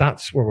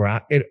that's where we're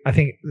at. I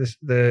think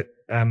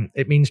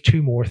it means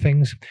two more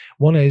things.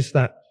 One is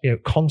that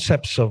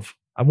concepts of,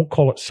 I won't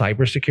call it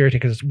cybersecurity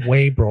because it's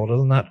way broader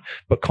than that,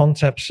 but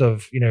concepts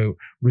of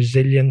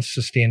resilience,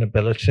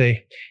 sustainability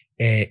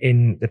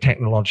in the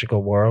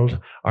technological world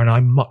are now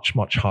much,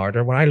 much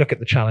harder. When I look at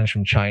the challenge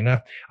from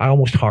China, I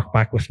almost hark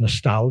back with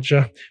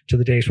nostalgia to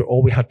the days where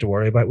all we had to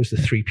worry about was the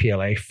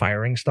 3PLA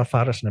firing stuff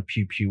at us in a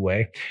pew-pew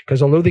way.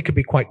 Because although they could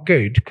be quite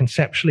good,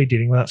 conceptually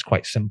dealing with that's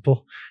quite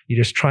simple. You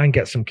just try and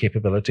get some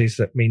capabilities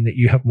that mean that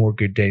you have more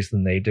good days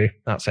than they do.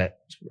 That's it.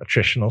 It's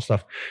attritional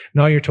stuff.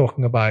 Now you're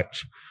talking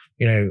about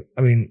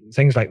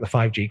things like the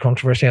 5G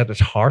controversy at its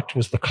heart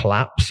was the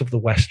collapse of the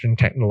Western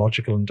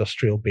technological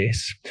industrial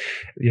base.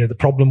 The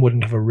problem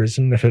wouldn't have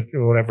arisen if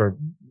whatever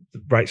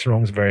the rights and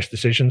wrongs of various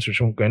decisions, which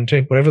I won't go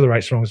into, whatever the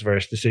rights and wrongs of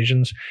various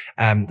decisions,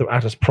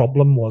 at its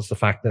problem was the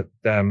fact that,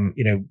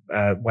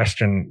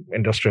 Western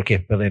industrial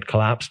capability had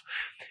collapsed.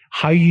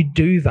 How you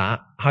do that,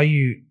 how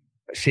you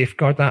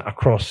safeguard that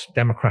across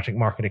democratic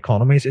market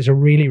economies is a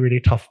really, really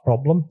tough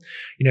problem.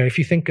 If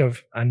you think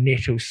of a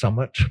NATO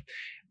summit,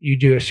 you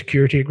do a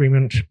security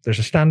agreement, there's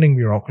a standing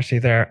bureaucracy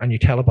there, and you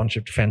tell a bunch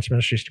of defense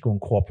ministries to go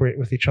and cooperate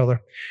with each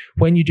other.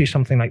 When you do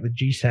something like the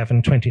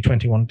G7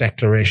 2021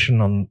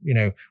 declaration on,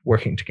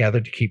 working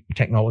together to keep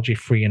technology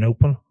free and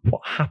open,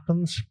 what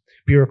happens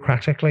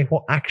bureaucratically?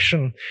 What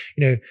action,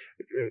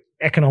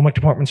 economic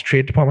departments,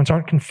 trade departments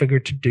aren't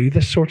configured to do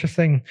this sort of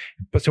thing.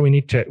 But so we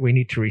need to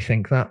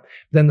rethink that.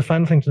 Then the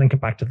final thing to link it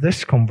back to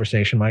this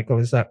conversation, Michael,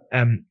 is that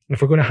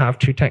if we're going to have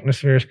two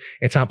technospheres,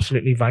 it's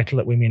absolutely vital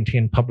that we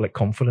maintain public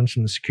confidence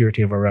in the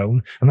security of our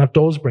own. And that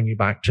does bring you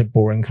back to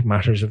boring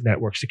matters of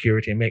network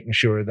security and making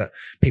sure that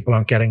people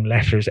aren't getting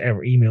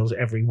emails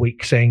every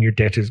week saying your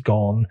data is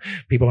gone.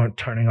 People aren't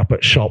turning up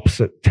at shops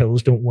that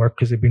tills don't work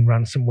because they've been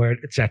ransomware,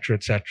 et cetera,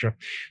 et cetera.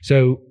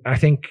 So I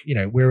think,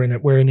 we're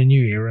in a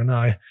new era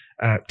now.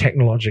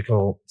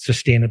 Technological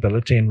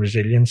sustainability and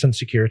resilience and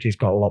security has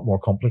got a lot more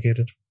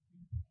complicated.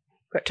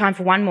 Got time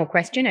for one more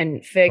question,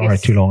 and Fergus. All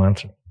right, too long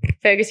answer.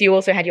 Fergus, you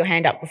also had your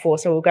hand up before,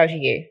 so we'll go to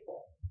you.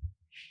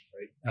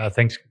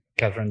 Thanks,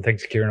 Catherine.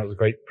 Thanks, Ciaran. It was a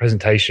great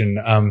presentation.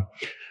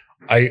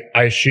 I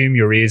assume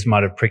your ears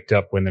might have pricked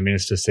up when the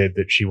minister said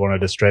that she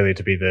wanted Australia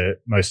to be the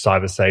most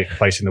cyber safe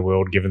place in the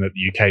world, given that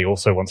the UK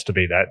also wants to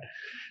be that.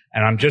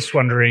 And I'm just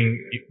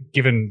wondering,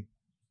 given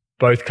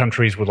both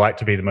countries would like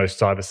to be the most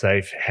cyber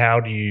safe,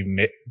 do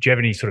you have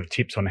any sort of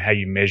tips on how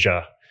you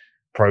measure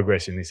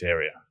progress in this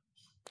area?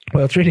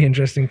 Well, it's really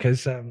interesting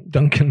because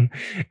Duncan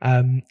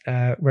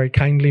very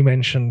kindly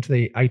mentioned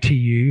the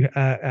ITU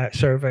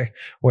survey,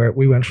 where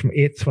we went from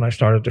 8th when I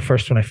started to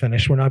first when I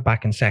finished. We're now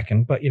back in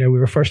second, but we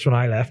were first when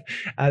I left.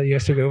 The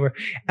years took over.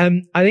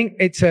 I think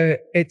it's a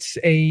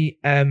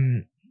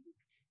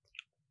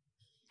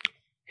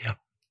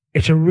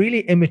really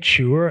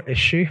immature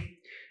issue.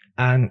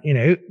 And,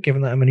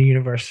 given that I'm in a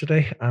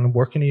university and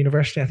work in a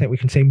university, I think we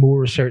can say more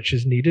research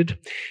is needed,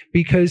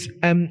 because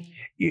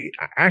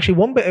actually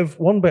one bit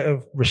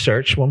of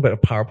research, one bit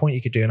of PowerPoint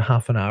you could do in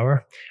half an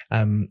hour,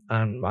 and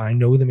I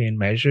know the main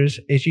measures,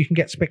 is you can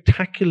get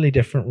spectacularly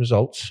different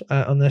results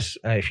on this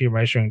if you're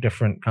measuring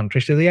different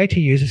countries. So the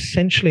ITU is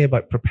essentially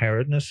about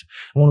preparedness.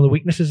 And one of the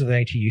weaknesses of the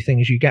ITU thing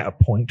is you get a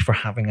point for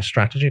having a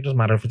strategy. It doesn't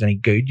matter if it's any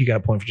good, you get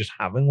a point for just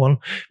having one,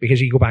 because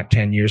you go back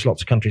 10 years,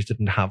 lots of countries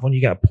didn't have one. You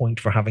get a point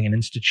for having an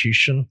institution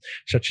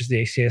such as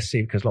the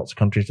ACSC, because lots of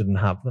countries didn't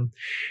have them.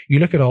 You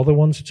look at other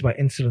ones, it's about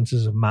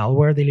incidences of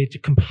malware. They lead to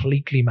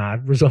completely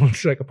mad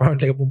results. Like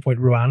apparently at one point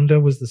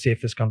Rwanda was the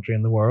safest country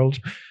in the world,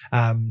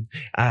 and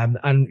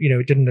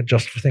it didn't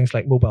adjust for things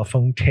like mobile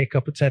phone take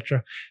up,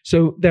 etc.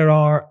 So there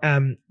are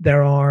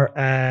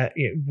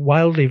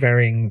wildly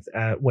varying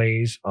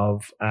ways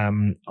of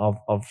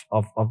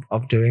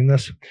doing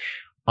this.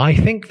 I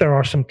think there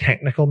are some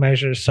technical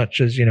measures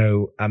such as,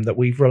 that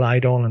we've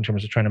relied on in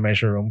terms of trying to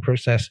measure our own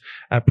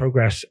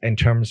progress in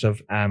terms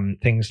of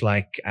things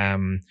like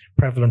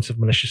prevalence of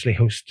maliciously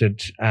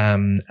hosted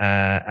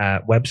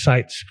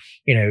websites,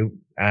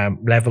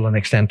 level and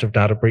extent of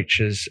data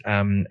breaches,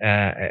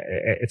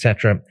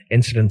 etc.,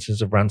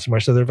 incidences of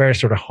ransomware. So there are various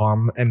sort of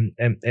harm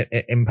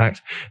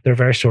impacts. There are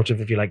various sort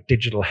of, if you like,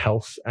 digital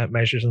health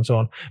measures and so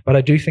on. But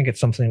I do think it's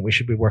something that we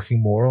should be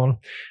working more on.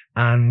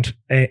 And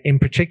in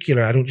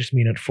particular, I don't just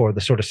mean it for the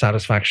sort of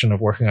satisfaction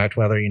of working out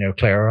whether,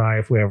 Clare or I,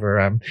 if we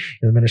ever,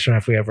 the minister, and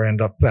if we ever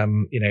end up,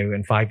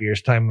 in 5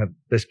 years' time at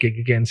this gig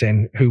again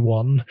saying who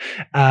won.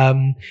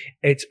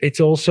 It's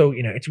also,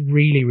 it's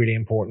really, really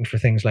important for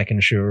things like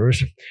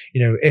insurers.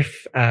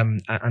 If,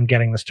 and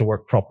getting this to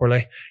work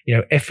properly,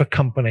 if a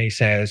company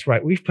says,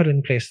 right, we've put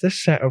in place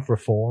this set of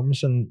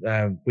reforms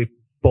and we've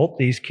bought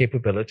these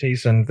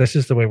capabilities and this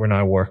is the way we're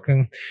now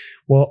working.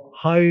 Well,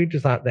 how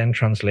does that then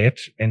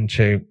translate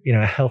into,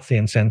 a healthy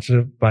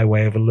incentive by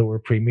way of a lower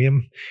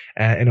premium,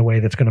 in a way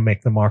that's going to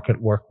make the market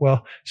work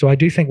well? So I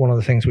do think one of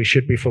the things we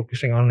should be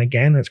focusing on, and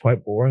again, it's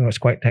quite boring, it's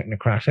quite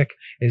technocratic,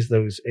 is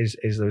those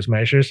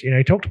measures.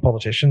 You talk to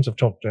politicians. I've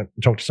talked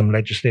to some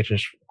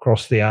legislators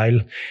across the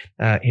aisle,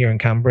 here in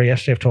Canberra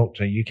yesterday. I've talked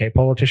to UK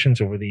politicians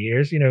over the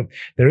years.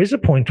 There is a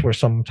point where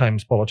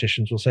sometimes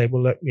politicians will say,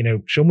 well, look,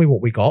 show me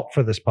what we got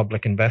for this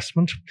public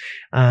investment.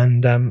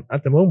 And,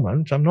 at the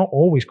moment, I'm not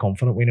always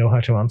confident we know how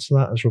to answer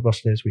that as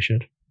robustly as we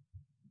should.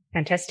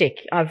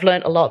 Fantastic. I've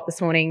learned a lot this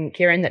morning,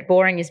 Ciaran, that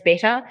boring is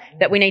better,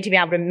 that we need to be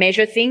able to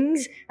measure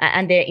things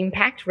and their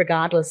impact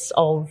regardless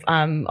of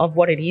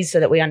what it is,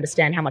 so that we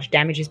understand how much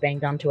damage is being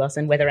done to us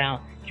and whether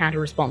our counter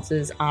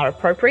responses are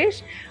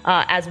appropriate,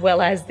 as well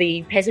as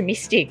the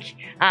pessimistic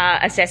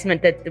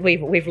assessment that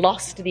we've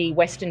lost the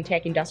Western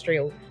tech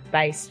industrial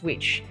base,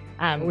 which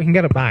we can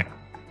get it back.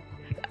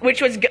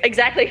 Which was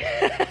exactly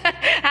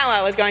how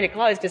I was going to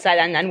close, to say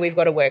that, and we've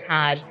got to work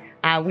hard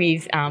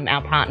with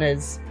our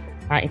partners,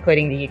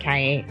 including the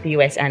UK, the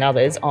US and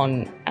others,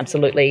 on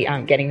absolutely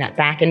getting that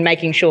back and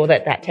making sure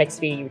that tech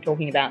sphere you were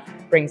talking about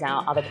brings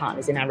our other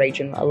partners in our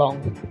region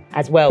along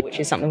as well, which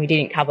is something we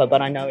didn't cover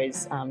but I know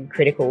is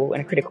critical,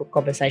 and a critical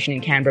conversation in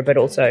Canberra, but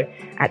also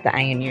at the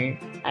ANU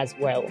as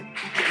well.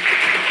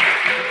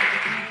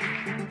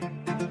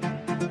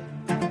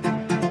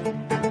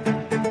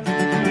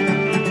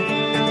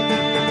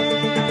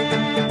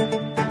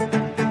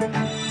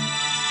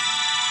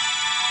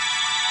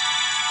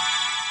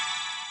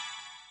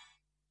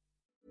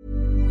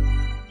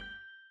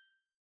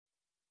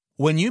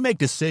 When you make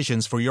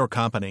decisions for your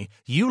company,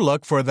 you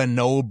look for the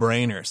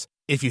no-brainers.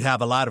 If you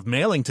have a lot of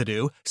mailing to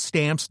do,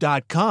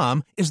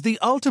 Stamps.com is the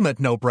ultimate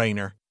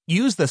no-brainer.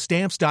 Use the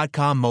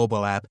Stamps.com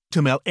mobile app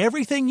to mail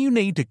everything you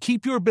need to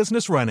keep your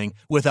business running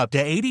with up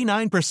to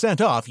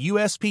 89% off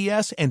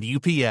USPS and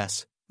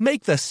UPS.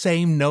 Make the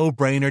same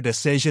no-brainer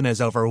decision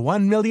as over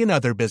 1 million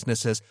other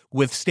businesses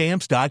with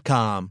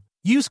Stamps.com.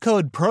 Use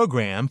code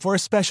PROGRAM for a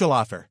special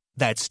offer.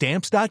 That's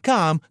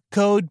Stamps.com,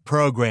 code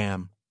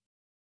PROGRAM.